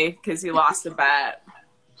day because he lost a bet.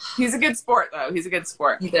 He's a good sport, though. He's a good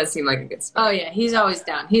sport. He does seem like a good sport. Oh yeah, he's always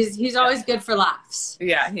down. He's always good for laughs.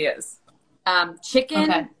 Yeah, he is. Chicken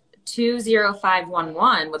Okay.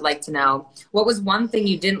 20511 would like to know, what was one thing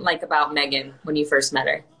you didn't like about Megan when you first met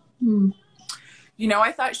her? You know,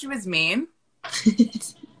 I thought she was mean.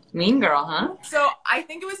 Mean girl, huh? So I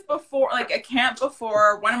think it was before, like a camp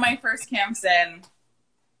before, one of my first camps in.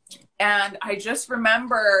 And I just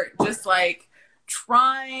remember just like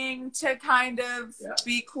trying to kind of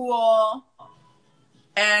be cool,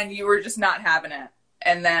 and you were just not having it.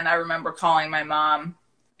 And then I remember calling my mom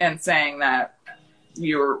and saying that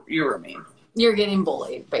you were mean. You're getting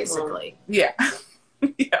bullied, basically. Yeah.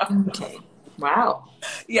 Yeah. Okay. Wow.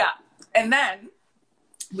 Yeah. And then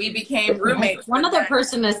we became roommates. One other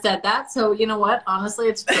person has said that, so you know what? Honestly,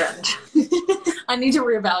 it's correct. I need to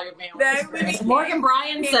reevaluate my own experience. Morgan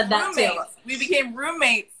Bryan said that too. We became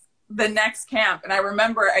roommates the next camp, and I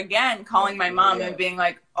remember again calling my mom and being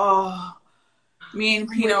like, "Oh, me and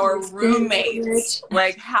Pino are roommates.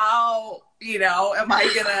 Like, how, you know, am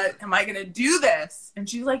I gonna do this?" And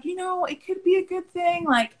she's like, "You know, it could be a good thing.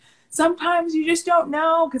 Like, sometimes you just don't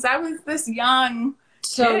know." Because I was this young.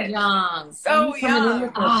 So kid. young. So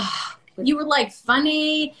young. You were like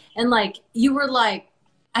funny, and like you were like,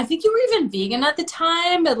 I think you were even vegan at the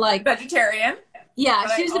time, but like Vegetarian. Yeah,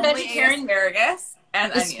 but she was I a only vegetarian. ate asparagus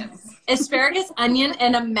and onions. Asparagus, onion,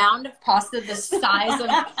 and a mound of pasta the size of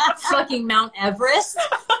fucking Mount Everest.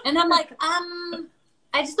 And I'm like,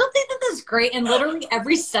 I just don't think that that's great. And literally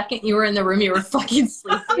every second you were in the room, you were fucking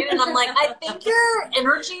sleeping. And I'm like, I think your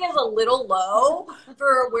energy is a little low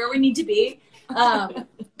for where we need to be.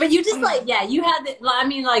 But you just like, yeah, you had, I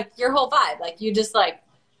mean, like your whole vibe, like you just like,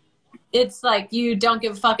 it's like you don't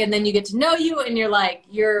give a fuck, and then you get to know you, and you're like,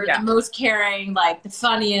 you're the most caring, like the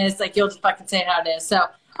funniest, like you'll just fucking say it how it is. So I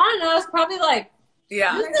don't know, it's probably like,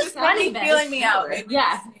 Just funny feeling me out.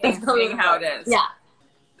 Yeah, seeing how it is. Yeah.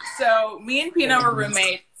 So me and Pino were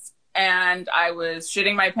roommates, and I was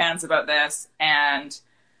shitting my pants about this, and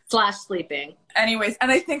 / sleeping. Anyways,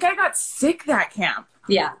 and I think I got sick that camp.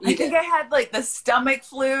 Yeah, I think I had like the stomach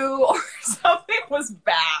flu or something was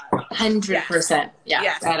bad. 100%. Yeah.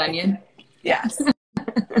 Yes. Bad onion. Yes.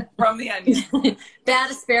 From the onion. Bad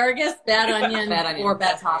asparagus, bad onion, or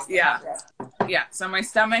bad pasta. Yeah. Yeah. So my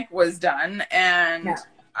stomach was done, and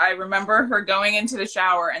I remember her going into the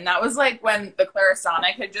shower, and that was like when the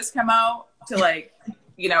Clarisonic had just come out to like,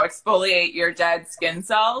 you know, exfoliate your dead skin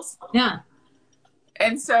cells. Yeah.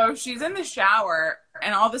 And so she's in the shower,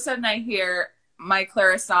 and all of a sudden I hear my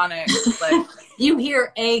Clarisonic, like... You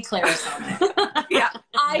hear a Clarisonic. Yeah.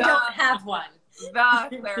 I don't have one. The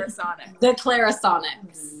Clarisonic. The Clarisonic.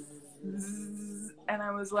 And I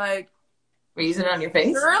was like... Were you using it on your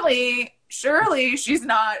face? Surely she's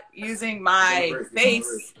not using my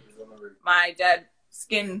face, my dead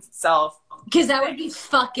skin self. Because that would be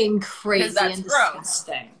fucking crazy and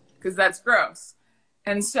disgusting. Because that's gross.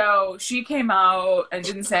 And so she came out and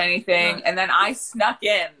didn't say anything, and then I snuck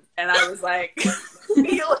in, and I was like,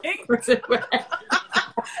 feeling it wet. And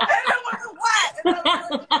it was wet. And I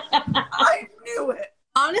was like, I knew it.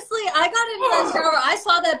 Honestly, I got into that shower. I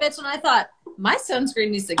saw that bitch, and I thought, my sunscreen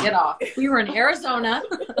needs to get off. We were in Arizona.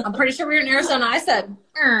 I'm pretty sure we were in Arizona. I said,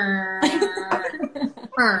 and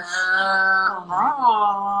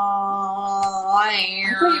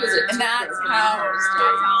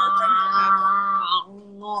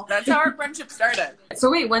that's how our friendship started.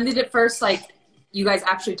 So wait, when did it first, like, you guys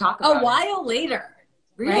actually talk about it? A while later.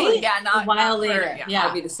 Really? Right? Yeah, a while later. Yeah.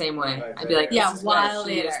 I'd be the same way. I'd be like, yeah, a while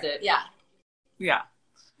later. Yeah. Yeah.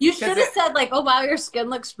 You should have said, like, oh, wow, your skin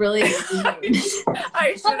looks really good.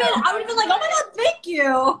 I would have been like, oh, my God, thank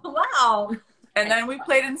you. Wow. And then we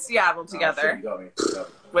played in Seattle together,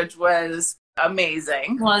 which was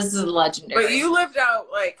amazing. Was legendary. But you lived out,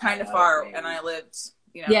 like, kind of far, and I lived,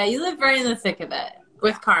 you know. Yeah, you lived right in the thick of it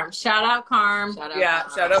with Carm. Shout out Carm. Shout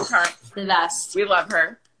out Carm. The best. We love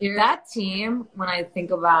her. That team, when I think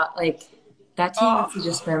about, like, that team has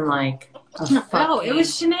just been, like, a fucking it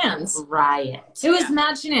was shenanigans. Riot. It was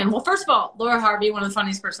mad shenanigans. Well, first of all, Laura Harvey, one of the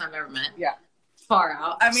funniest person I've ever met. Yeah. Far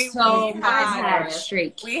out. I mean, so we had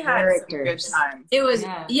some good times. It was,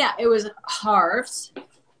 it was Harvs,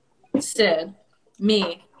 Sid,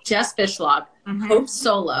 me, Jess Fishlog, Hope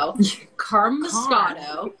Solo, Carm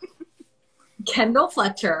Moscato, Kendall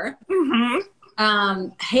Fletcher,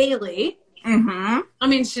 Haley. I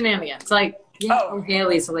mean, shenanigans. Like,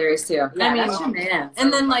 Haley's hilarious too. Yeah, I mean, shenanigans.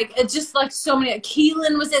 And then, like, it's just like so many.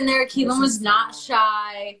 Keelan was in there. Keelan was not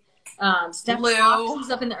shy. Steph Lou was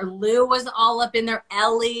up in there. Lou was all up in there.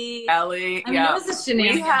 Ellie. I mean, it was a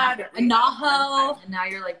shenanigan. We had Naho. And now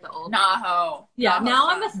you're like the old Naho. Yeah, now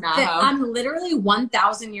I'm literally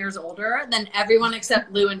 1,000 years older than everyone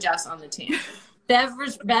except Lou and Jess on the team. Bev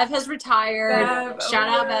has retired. Shout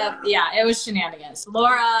out Bev. Yeah, it was shenanigans.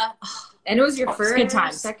 Laura. And it was your first, good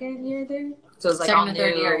time. Second year there? So it was like second and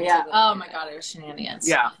third year. Yeah. Oh my God, it was shenanigans.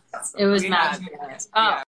 Yeah. It was mad shenanigans.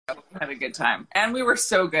 Yeah, we had a good time. And we were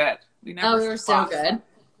so good. We were so good.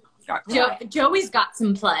 Joey's got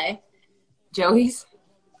some play. Joey's?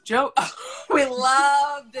 We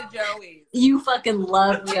love the Joey's. You fucking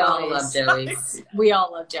love We all love Joey's. Joey's. We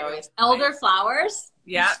all love Joey's. Elder flowers.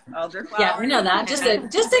 Yeah, elderflower. Yeah, we know that. Just a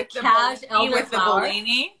cash elderflower. With the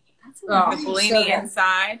Bellini. Oh, The Bellini so good.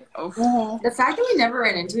 inside. Oh. The fact that we never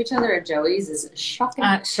ran into each other at Joey's is shocking.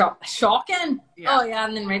 Shocking. Yeah. Oh yeah,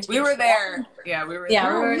 and then Rachel. We were there. Yeah, we were Yeah,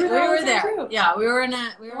 there. we were there. too. Yeah, we were on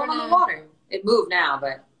the water. It moved now,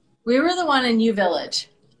 but We were the one in U Village.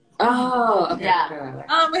 okay.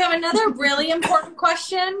 Yeah. We have another really important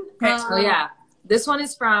question. So yeah, this one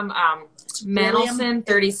is from Manelson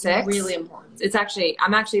 36. Really important. It's actually,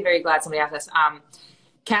 I'm actually very glad somebody asked this.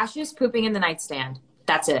 Cassius pooping in the nightstand.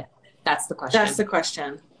 That's it. That's the question. That's the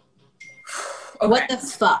question. Okay. What the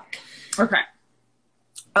fuck? Okay.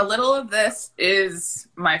 A little of this is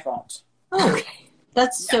my fault. Oh,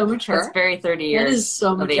 that's so mature. That's very 30 years. That is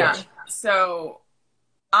so of mature. age. So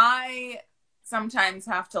I sometimes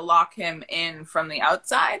have to lock him in from the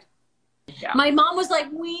outside. Yeah. My mom was like,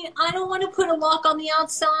 I don't want to put a lock on the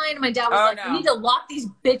outside. My dad was we need to lock these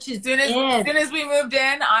bitches As soon as we moved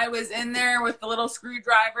in, I was in there with the little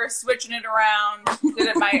screwdriver, switching it around.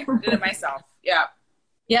 Did it myself. Yeah.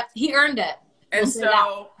 Yep, he earned it. And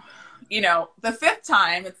so, the fifth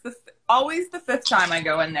time, it's always the fifth time I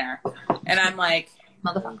go in there. And I'm like,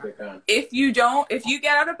 motherfucker, if you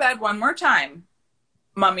get out of bed one more time,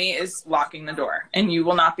 Mommy is locking the door and you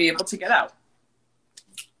will not be able to get out.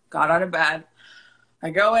 Got out of bed. I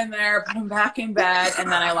go in there, put him back in bed,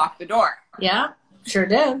 and then I lock the door. Yeah, sure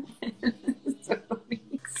did.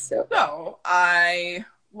 So I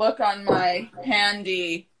look on my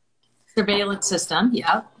handy surveillance system.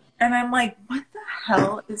 Yeah. And I'm like, what the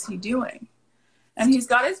hell is he doing? And he's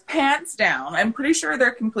got his pants down. I'm pretty sure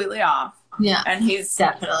they're completely off. Yeah. And he's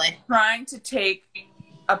definitely trying to take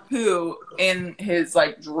a poo in his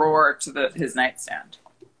drawer to his nightstand.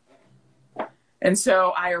 And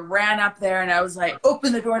so I ran up there and I was like,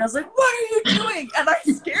 open the door, and I was like, what are you doing? And I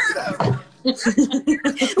scared him. Listen, you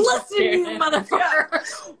motherfucker.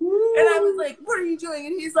 Yeah. And I was like, what are you doing?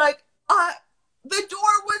 And he's like, the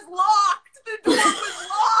door was locked. The door was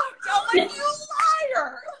locked. I'm like, you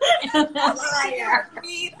liar. Liar.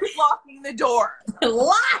 Me locking the door.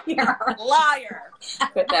 Liar.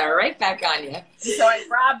 Put that right back on you. So I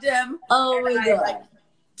grabbed him. Oh my God.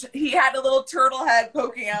 He had a little turtle head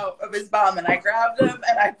poking out of his bum, and I grabbed him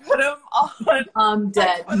and I put him on. I'm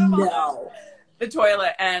dead. On the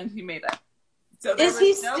toilet, and he made it. So is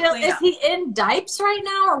he in diapers right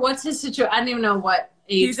now, or what's his situation? I don't even know what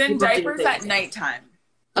age. He's in diapers at nighttime.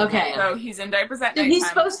 Okay. So he's in diapers at nighttime. He's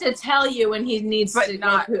supposed to tell you when he needs to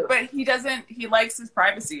go poop. But he doesn't. He likes his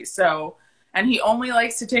privacy. So, and he only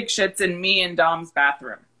likes to take shits in me and Dom's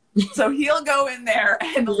bathroom. So he'll go in there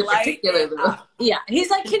and light it up. Yeah. He's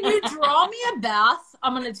like, can you draw me a bath?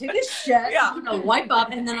 I'm going to take a shit. Yeah. I'm going to wipe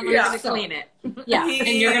up, and then I'm going to clean it. Yeah. And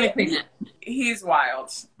you're going to clean it. He's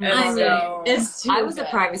wild. And I mean, I was a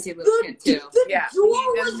privacy little kid too. Yeah.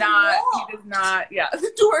 He does not. Yeah.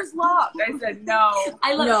 The door's locked. I said no.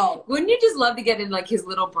 I love. No. Wouldn't you just love to get in his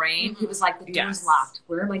little brain? He was like, the door's locked.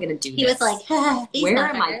 Where am I going to do this? He was like, where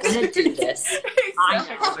am I going to do this?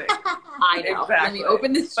 Exactly. I know. Exactly. Let me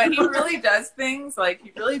open this door. But he really does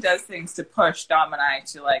things to push Dom and I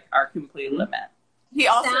to our complete limit. He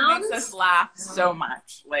also makes us laugh so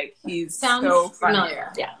much. He's so funny.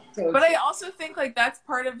 Familiar. Yeah. But I also think that's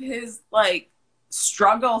part of his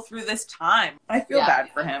struggle through this time. I feel bad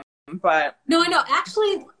for him, but no, I know.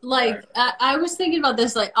 Actually, I was thinking about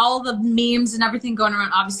this, all the memes and everything going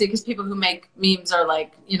around. Obviously, because people who make memes are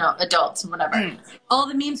adults and whatever. All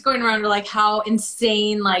the memes going around are how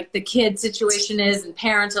insane the kid situation is, and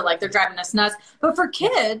parents are they're driving us nuts. But for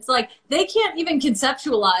kids, they can't even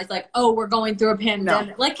conceptualize we're going through a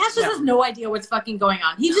pandemic. Cassius has no idea what's fucking going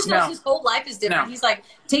on. He just knows his whole life is different. He's like,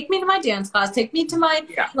 take me to my dance class, take me to my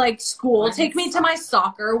school, take me to my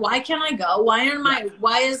soccer. Why can't I go?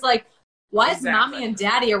 Why is mommy and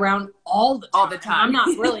daddy around all the time? I'm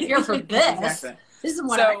not really here for this. Exactly. This is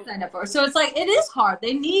what I signed up for. So it's it is hard.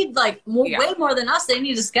 They need way more than us. They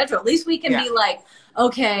need a schedule. At least we can be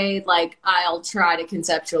okay, I'll try to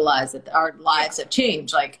conceptualize that our lives have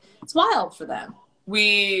changed. It's wild for them.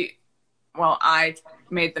 I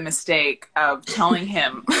made the mistake of telling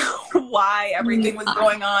him why everything was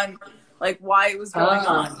going on, why it was going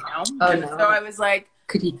on, So I was like,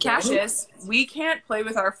 Cassius, we can't play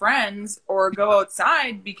with our friends or go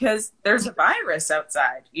outside because there's a virus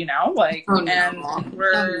outside, and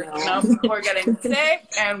we're getting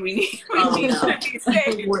sick, and we need to be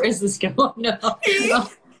safe. Where is this going? No.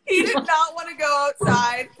 He did not want to go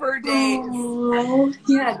outside for days. Oh,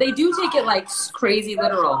 yeah, they do take it like crazy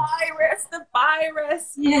literal. The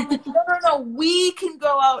virus. Yeah. No. We can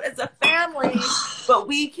go out as a family, but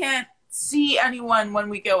we can't see anyone when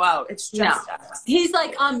we go out. It's just us. He's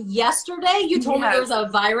like, yesterday you told me there was a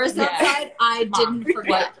virus outside. I didn't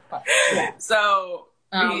forget. Yeah. So,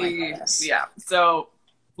 so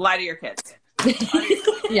lie to your kids.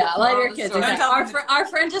 Yeah, lie to your kids. Our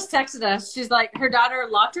friend just texted us. She's like, her daughter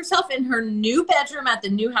locked herself in her new bedroom at the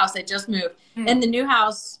new house they just moved. In the new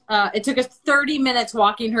house, it took us 30 minutes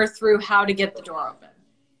walking her through how to get the door open.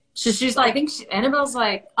 So she's like, Annabelle's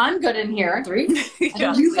like, I'm good in here. 3.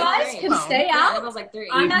 You guys can stay out. Yeah, Annabelle's like 3.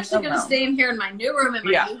 I'm actually going to stay in here in my new room in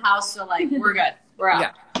my new house. So like, we're good. We're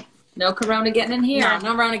out. Yeah. No corona getting in here.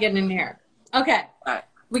 No corona getting in here. Okay.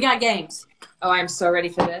 We got games. Oh, I'm so ready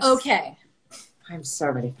for this. Okay. I'm so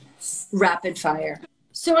ready for this. Rapid fire.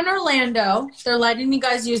 So in Orlando, they're letting you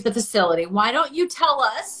guys use the facility. Why don't you tell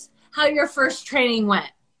us how your first training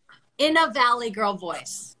went in a Valley Girl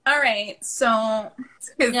voice? All right, so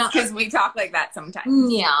because we talk like that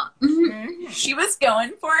sometimes. Yeah. Mm-hmm. She was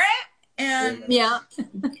going for it, and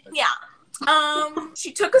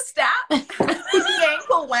she took a step. The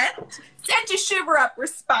ankle went, sent a shiver up her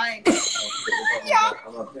spine. Yeah.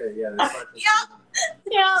 She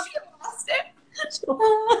lost it. She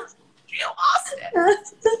lost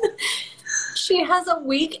it. She has a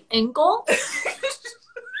weak ankle, and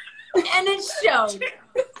it showed.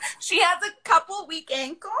 She has a couple weak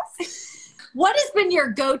ankles. What has been your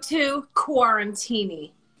go-to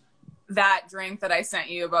quarantini? That drink that I sent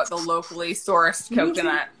you about the locally sourced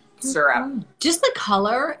coconut syrup. Just the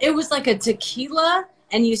color. It was like a tequila,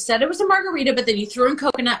 and you said it was a margarita, but then you threw in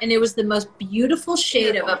coconut, and it was the most beautiful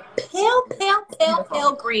shade of a pale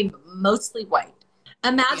green, mostly white.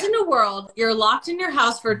 Imagine a world you're locked in your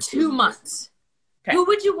house for 2 months. Okay. Who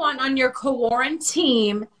would you want on your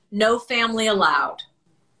quarantine? No family allowed.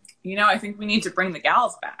 You know, I think we need to bring the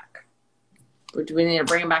gals back. Or do we need to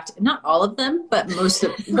bring them back? Not all of them, but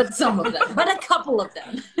but some of them, but a couple of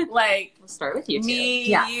them. Like, we'll start with you two. Me,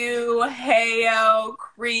 you, Heyo,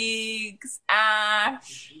 Kriegs,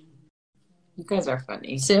 Ash. You guys are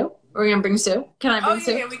funny. Sue? We're going to bring Sue? Can I bring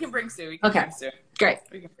Sue? Yeah, we can bring Sue. Bring Sue. Great.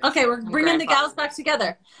 Okay, we're bringing the gals back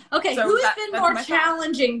together. Okay, so who's been more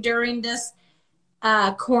challenging during this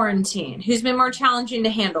quarantine? Who's been more challenging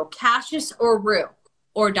to handle, Cassius or Rue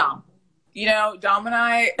or Dom? You know, Dom and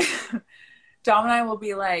I will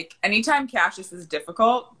be like, anytime Cassius is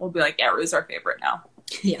difficult, we'll be like, yeah, Rue's our favorite now.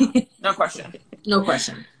 Yeah. No question. No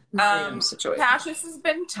question. Cassius has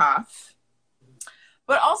been tough.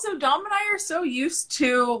 But also, Dom and I are so used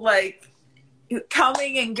to, like,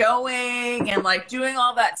 coming and going and, like, doing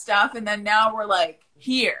all that stuff. And then now we're, like,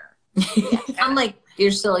 here. I'm like,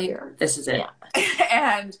 you're still here. This is it. Yeah.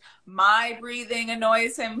 And my breathing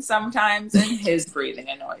annoys him sometimes, and his breathing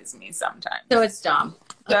annoys me sometimes. So it's Dom.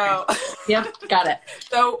 So, yep, got it.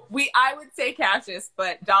 So I would say Cassius,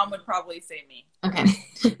 but Dom would probably say me. Okay.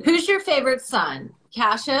 Who's your favorite son,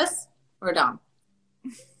 Cassius or Dom?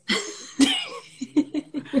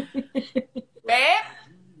 Babe?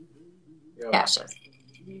 Yo. Cassius.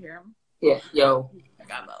 You hear him? Yeah. Yo. I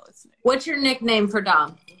got that listening. What's your nickname for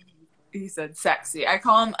Dom? He said sexy. I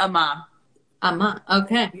call him Ama. Ama.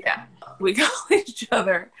 Okay. Yeah. We call each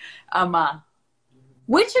other Ama.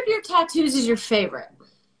 Which of your tattoos is your favorite?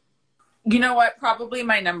 You know what? Probably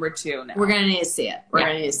my number 2 now. We're going to need to see it. We're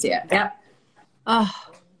going to need to see it. Yep. Oh.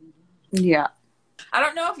 Yeah. I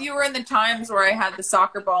don't know if you were in the times where I had the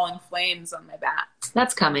soccer ball in flames on my back.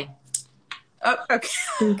 That's coming. Oh, okay.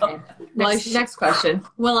 Well, next question.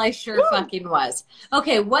 Well, I sure fucking was.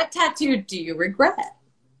 Okay, what tattoo do you regret?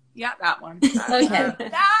 Yeah, that one. Okay.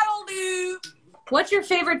 That'll do. What's your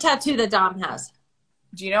favorite tattoo that Dom has?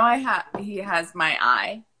 Do you know he has my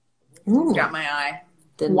eye? Ooh. He's got my eye.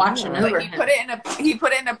 Watching over him. He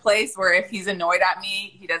put it in a place where if he's annoyed at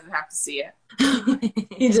me, he doesn't have to see it.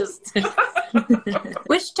 He just.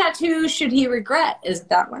 Which tattoo should he regret? Is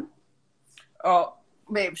that one? Oh,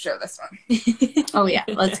 babe, show this one. Oh yeah,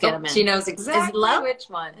 let's get him in. She knows exactly which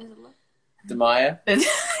one. Demaya.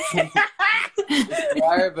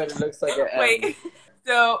 Dwyer, but it looks like an M. Wait.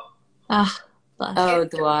 So. Dwyer.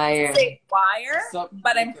 Dwyer,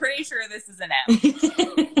 but I'm pretty sure this is an M.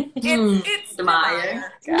 It's Demire.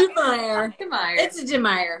 Demire. It's a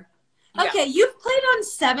Demire. Okay, you've played on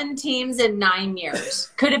 7 teams in 9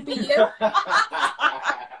 years. Could it be you?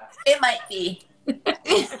 It might be.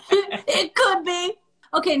 It could be.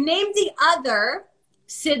 Okay, name the other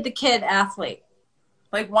Sid the Kid athlete.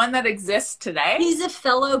 Like one that exists today? He's a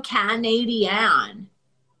fellow Canadian.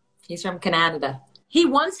 He's from Canada. He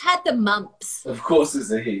once had the mumps. Of course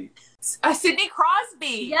it's a he. Sidney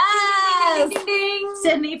Crosby. Yes. Ding, ding, ding.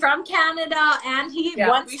 Sydney from Canada, and he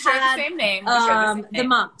once we share had the same name. the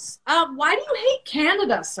mumps. Why do you hate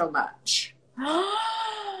Canada so much?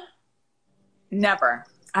 Never.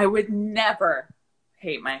 I would never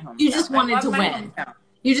hate my hometown. You just wanted I to love my win. hometown.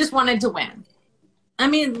 You just wanted to win. I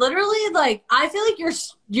mean, literally, like, I feel like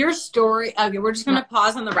your story. Okay, we're just gonna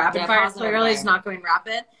pause on the rapid fire. Clearly, it's not going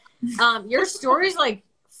rapid. Your story's like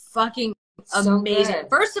fucking amazing. Good.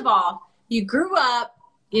 First of all, you grew up.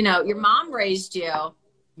 You know, your mom raised you.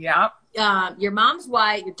 Yeah. Your mom's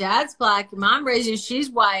white. Your dad's black. Your mom raised you. She's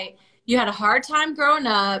white. You had a hard time growing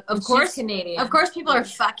up. Of course, Canadian. Of course, people are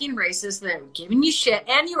fucking racist. They're giving you shit,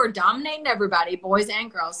 and you were dominating everybody, boys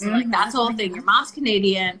and girls. So, like, that's the whole thing. Your mom's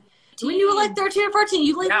Canadian. When you were like 13 or 14,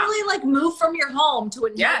 you literally like moved from your home to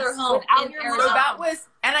another home in Arizona. So that was,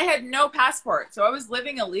 and I had no passport, so I was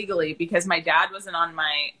living illegally because my dad wasn't on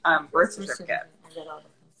my birth certificate.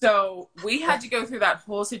 So we had to go through that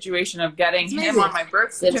whole situation of getting him on my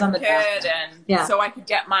birth certificate, and so I could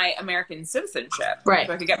get my American citizenship, right?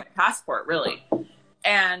 So I could get my passport, really.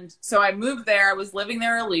 And so I moved there. I was living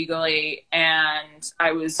there illegally, and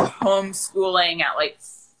I was homeschooling at like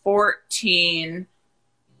 14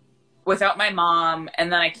 without my mom.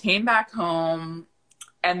 And then I came back home,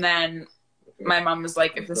 and then my mom was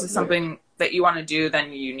like, if this is something that you want to do,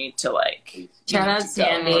 then you need to like shout out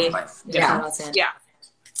Sandy. Yeah.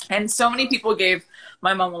 And so many people gave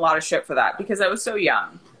my mom a lot of shit for that because I was so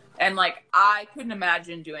young. And like, I couldn't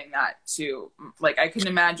imagine doing that too. Like, I couldn't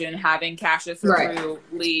imagine having Cassius or Leroux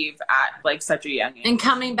leave at like such a young age. And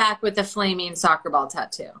coming back with a flaming soccer ball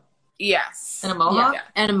tattoo. Yes. And a mohawk? Yeah.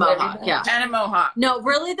 And a mohawk, yeah. And a mohawk. No,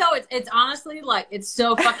 really though, it's honestly like, it's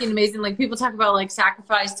so fucking amazing. Like, people talk about like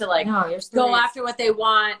sacrifice to like go after what they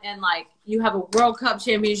want, and like, you have a World Cup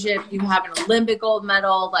championship, you have an Olympic gold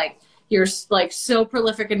medal, like, you're like so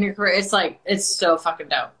prolific in your career. It's like, it's so fucking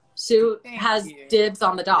dope. Sue has dibs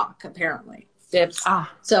on the doc, apparently. Dibs.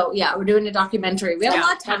 So yeah, we're doing a documentary. We have a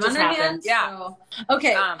lot of time on our hands. Yeah. So.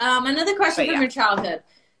 Okay. Another question from your childhood.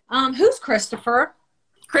 Who's Christopher?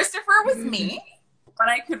 Christopher was me. When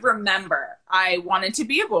I could remember, I wanted to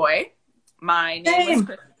be a boy. My name was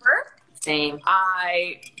Christopher. Same.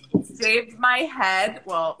 I shaved my head.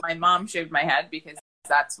 Well, my mom shaved my head because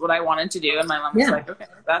that's what I wanted to do. And my mom was like, okay,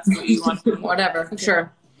 that's what you want to do. Whatever.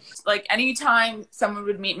 Sure. Like, anytime someone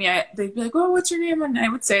would meet me, they'd be like, oh, what's your name? And I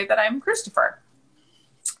would say that I'm Christopher.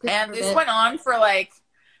 And this went on for like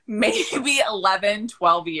maybe 11,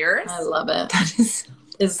 12 years. I love it. That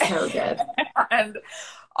is so good. And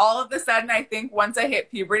all of a sudden, I think once I hit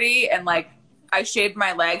puberty and like I shaved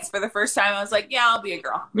my legs for the first time, I was like, yeah, I'll be a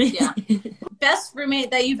girl. Yeah. Best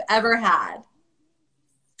roommate that you've ever had?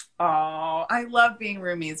 Oh, I love being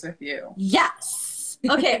roomies with you. Yes.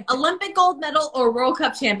 Okay, Olympic gold medal or World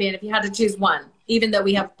Cup champion if you had to choose one, even though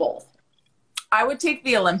we have both. I would take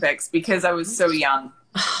the Olympics because I was so young.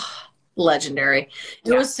 Legendary.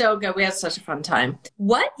 It was so good. We had such a fun time.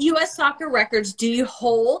 What U.S. soccer records do you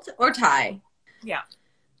hold or tie? Yeah.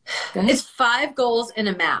 It's 5 goals in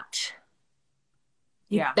a match.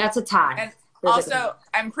 Yeah. That's a tie. And also,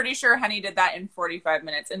 I'm pretty sure Honey did that in 45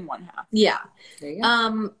 minutes in one half. Yeah. There you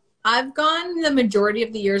go. I've gone the majority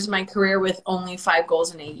of the years of my career with only 5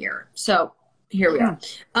 goals in a year. So here we are.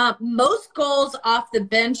 Most goals off the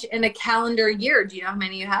bench in a calendar year. Do you know how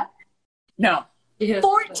many you had? No.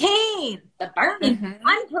 14. The burn. Mm-hmm.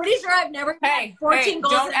 I'm pretty sure I've never had 14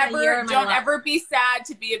 goals in a year in my life. Don't ever be sad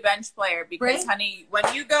to be a bench player because, honey, when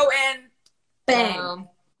you go in, bang,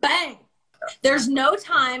 bang. There's no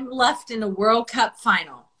time left in a World Cup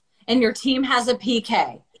final, and your team has a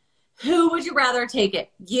PK. Who would you rather take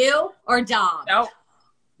it, you or Dom? Nope,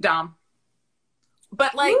 Dom.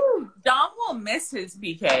 But like, Dom will miss his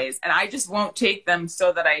PKs, and I just won't take them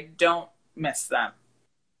so that I don't miss them.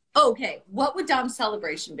 Okay, what would Dom's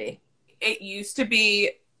celebration be? It used to be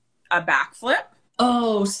a backflip.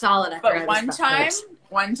 Oh, solid. But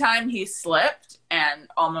one time he slipped and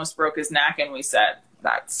almost broke his neck, and we said,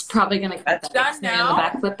 that's probably going to that's done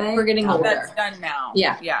now. We're getting older. That's done now.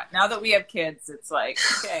 Yeah. Yeah. Now that we have kids, it's like,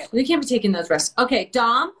 okay. We can't be taking those risks. Okay,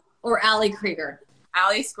 Dom or Allie Krieger?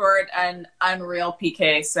 Allie scored an unreal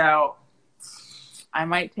PK, so I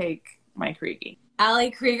might take my Kriegie. Allie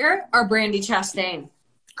Krieger or Brandy Chastain?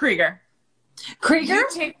 Krieger. Krieger?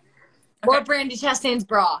 Or Brandy Chastain's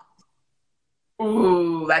bra?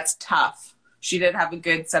 Ooh, that's tough. She did have a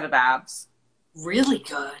good set of abs. Really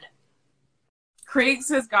good. Kriegs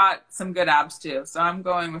has got some good abs too, so I'm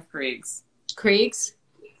going with Kriegs. Kriegs?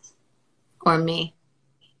 Or me?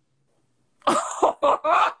 I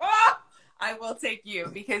will take you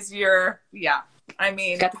because you're, I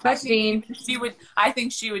mean, Got the coach, Dean. I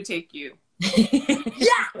think she would take you.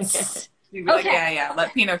 Yes. She'd be like, yeah,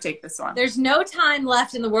 let Pino take this one. There's no time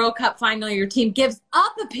left in the World Cup final. Your team gives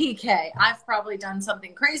up a PK. I've probably done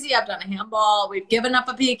something crazy. I've done a handball. We've given up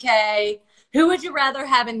a PK. Who would you rather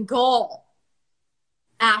have in goal?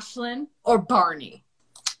 Ashlyn or Barney?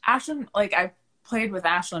 Ashlyn, like, I've played with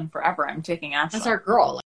Ashlyn forever. I'm taking Ashlyn. That's our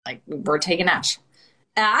girl. Like we're taking Ash.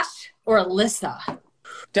 Ash or Alyssa?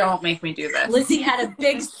 Don't make me do this. Lizzie had a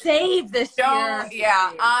big save this year.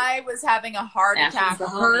 Yeah, I was having a heart attack.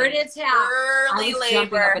 Heart attack. Early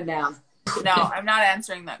labor. Up and down. No, I'm not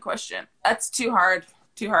answering that question. That's too hard.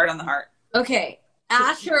 Too hard on the heart. Okay.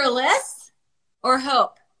 Ash or Alyssa or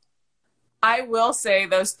Hope? I will say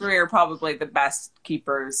those three are probably the best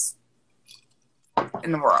keepers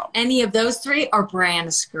in the world. Any of those three or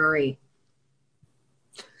Brianna Scurry?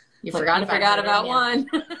 You forgot about one.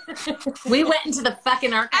 We went into the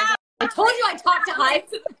fucking archives. I told you I talked to Hype.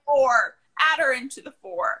 To the 4. Add her into the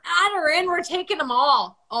 4. Add her in. We're taking them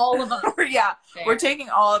all of them. Yeah, we're taking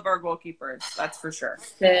all of our goalkeepers. That's for sure.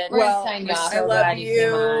 Well, I love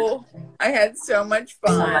you. I had so much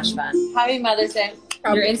fun. So much fun. Happy Mother's Day.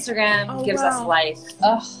 Your Instagram gives us life.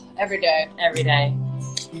 Oh, every day. Every day.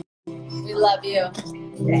 We love you.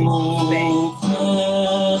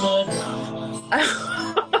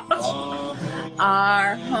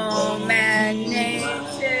 Our home and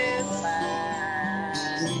native land,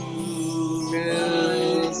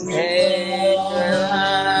 through nature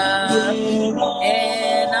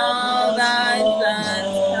in all thy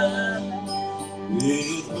sons,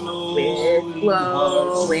 with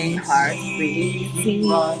glowing hearts we see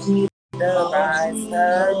the rise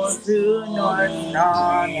of true north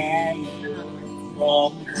strong and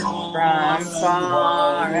from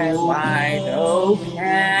far and wide, oh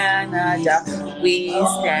Canada, we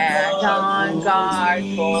stand on guard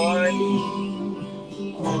for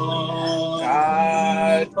thee.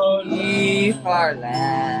 God, keep our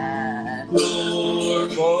land, for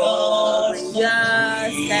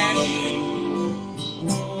just and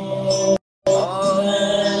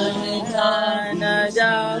oh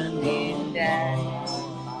Canada, we stand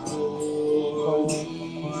for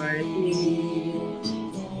thee.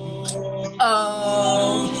 Oh,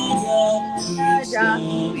 Canada,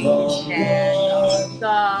 we stand on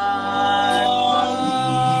guard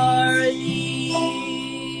for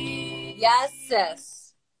thee. Yes,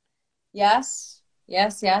 sis. Yes,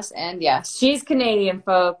 and yes. She's Canadian,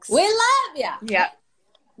 folks. We love ya. Yep.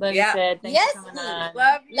 Love you, Sid. Thanks Yes, for coming on.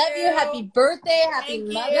 Love you. Love you. Happy birthday. Happy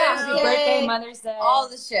Thank Mother's you. Day. Happy birthday, Mother's Day. All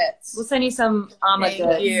the shits. We'll send you some Thank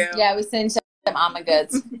goods. you. Yeah, we send some Ama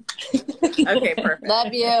goods. Okay, perfect.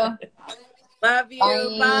 Love you. Love you.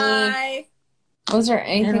 Bye. Bye. Was there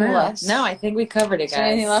anything left? No, I think we covered it, Is there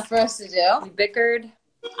guys. anything left for us to do? We bickered.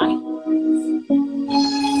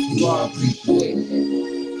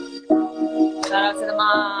 Shout out to the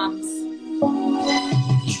moms.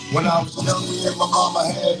 When I was young, me and my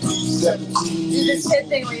mama had these 17 Do years. this hit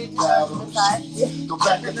thing where you tell them to the side. Go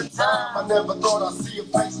back at the time, I never thought I'd see a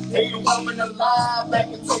face. Ain't a woman alive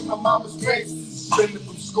that can take my mama's place. Suspended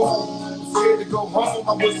from school, scared to go home.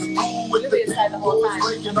 I was a fool with You'll be inside the whole time.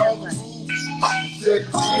 breaking all the rules. You're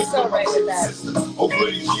so right with that. Over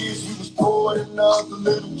the years, we was poor than other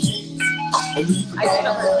little kids. And even I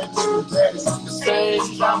still had different daddies. The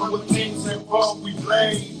same drama with things went wrong, we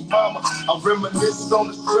blame mama. I reminisce on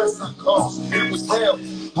the stress I caused. It was hell,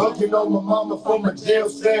 hugging on my mama from a jail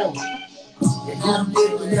cell. And I'm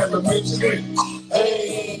living elementary.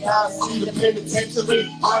 Hey, I see the penitentiary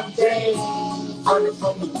one day. Running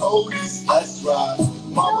from the police, that's right.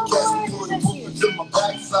 Mama catch me putting movement to my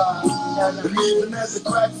backside. And even as a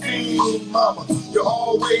crack fiend, mama, you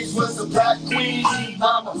always was a black queen,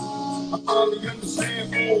 mama. I finally understand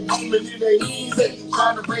for a woman it ain't easy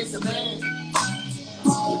trying to raise a man.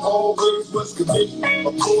 You always was committed,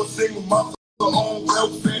 a poor single mother on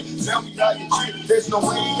welfare. Tell me how you treat it, there's no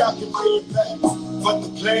way I can pay it back. But the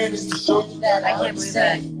plan is to show you that I can't believe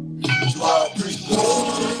that. So I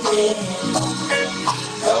appreciate it.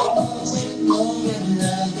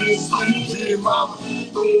 Yeah, mama.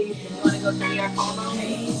 You want to go to New York?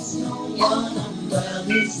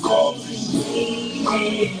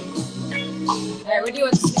 Alright, we're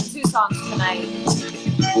doing two songs tonight.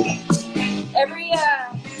 Every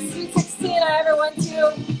Sweet 16 I ever went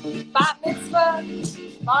to, bat mitzvah,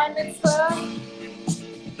 bar mitzvah,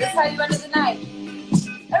 this is how you end the night.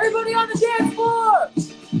 Everybody on the dance floor!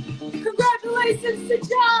 Congratulations to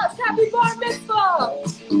Josh! Happy bar mitzvah!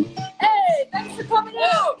 Hey, thanks for coming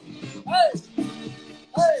out! Hey!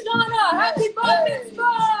 Shauna, happy bar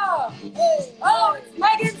mitzvah! Hey. Oh, it's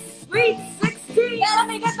Megan's Sweet 16! Let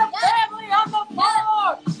me get the family on the phone!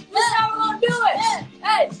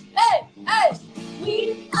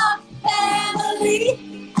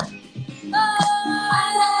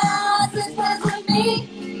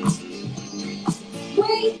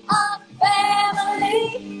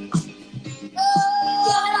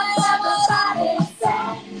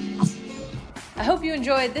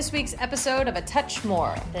 enjoyed this week's episode of A Touch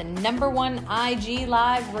More, the #1 IG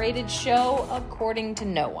Live rated show according to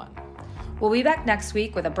no one. We'll be back next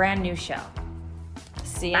week with a brand new show.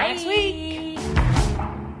 See you next week.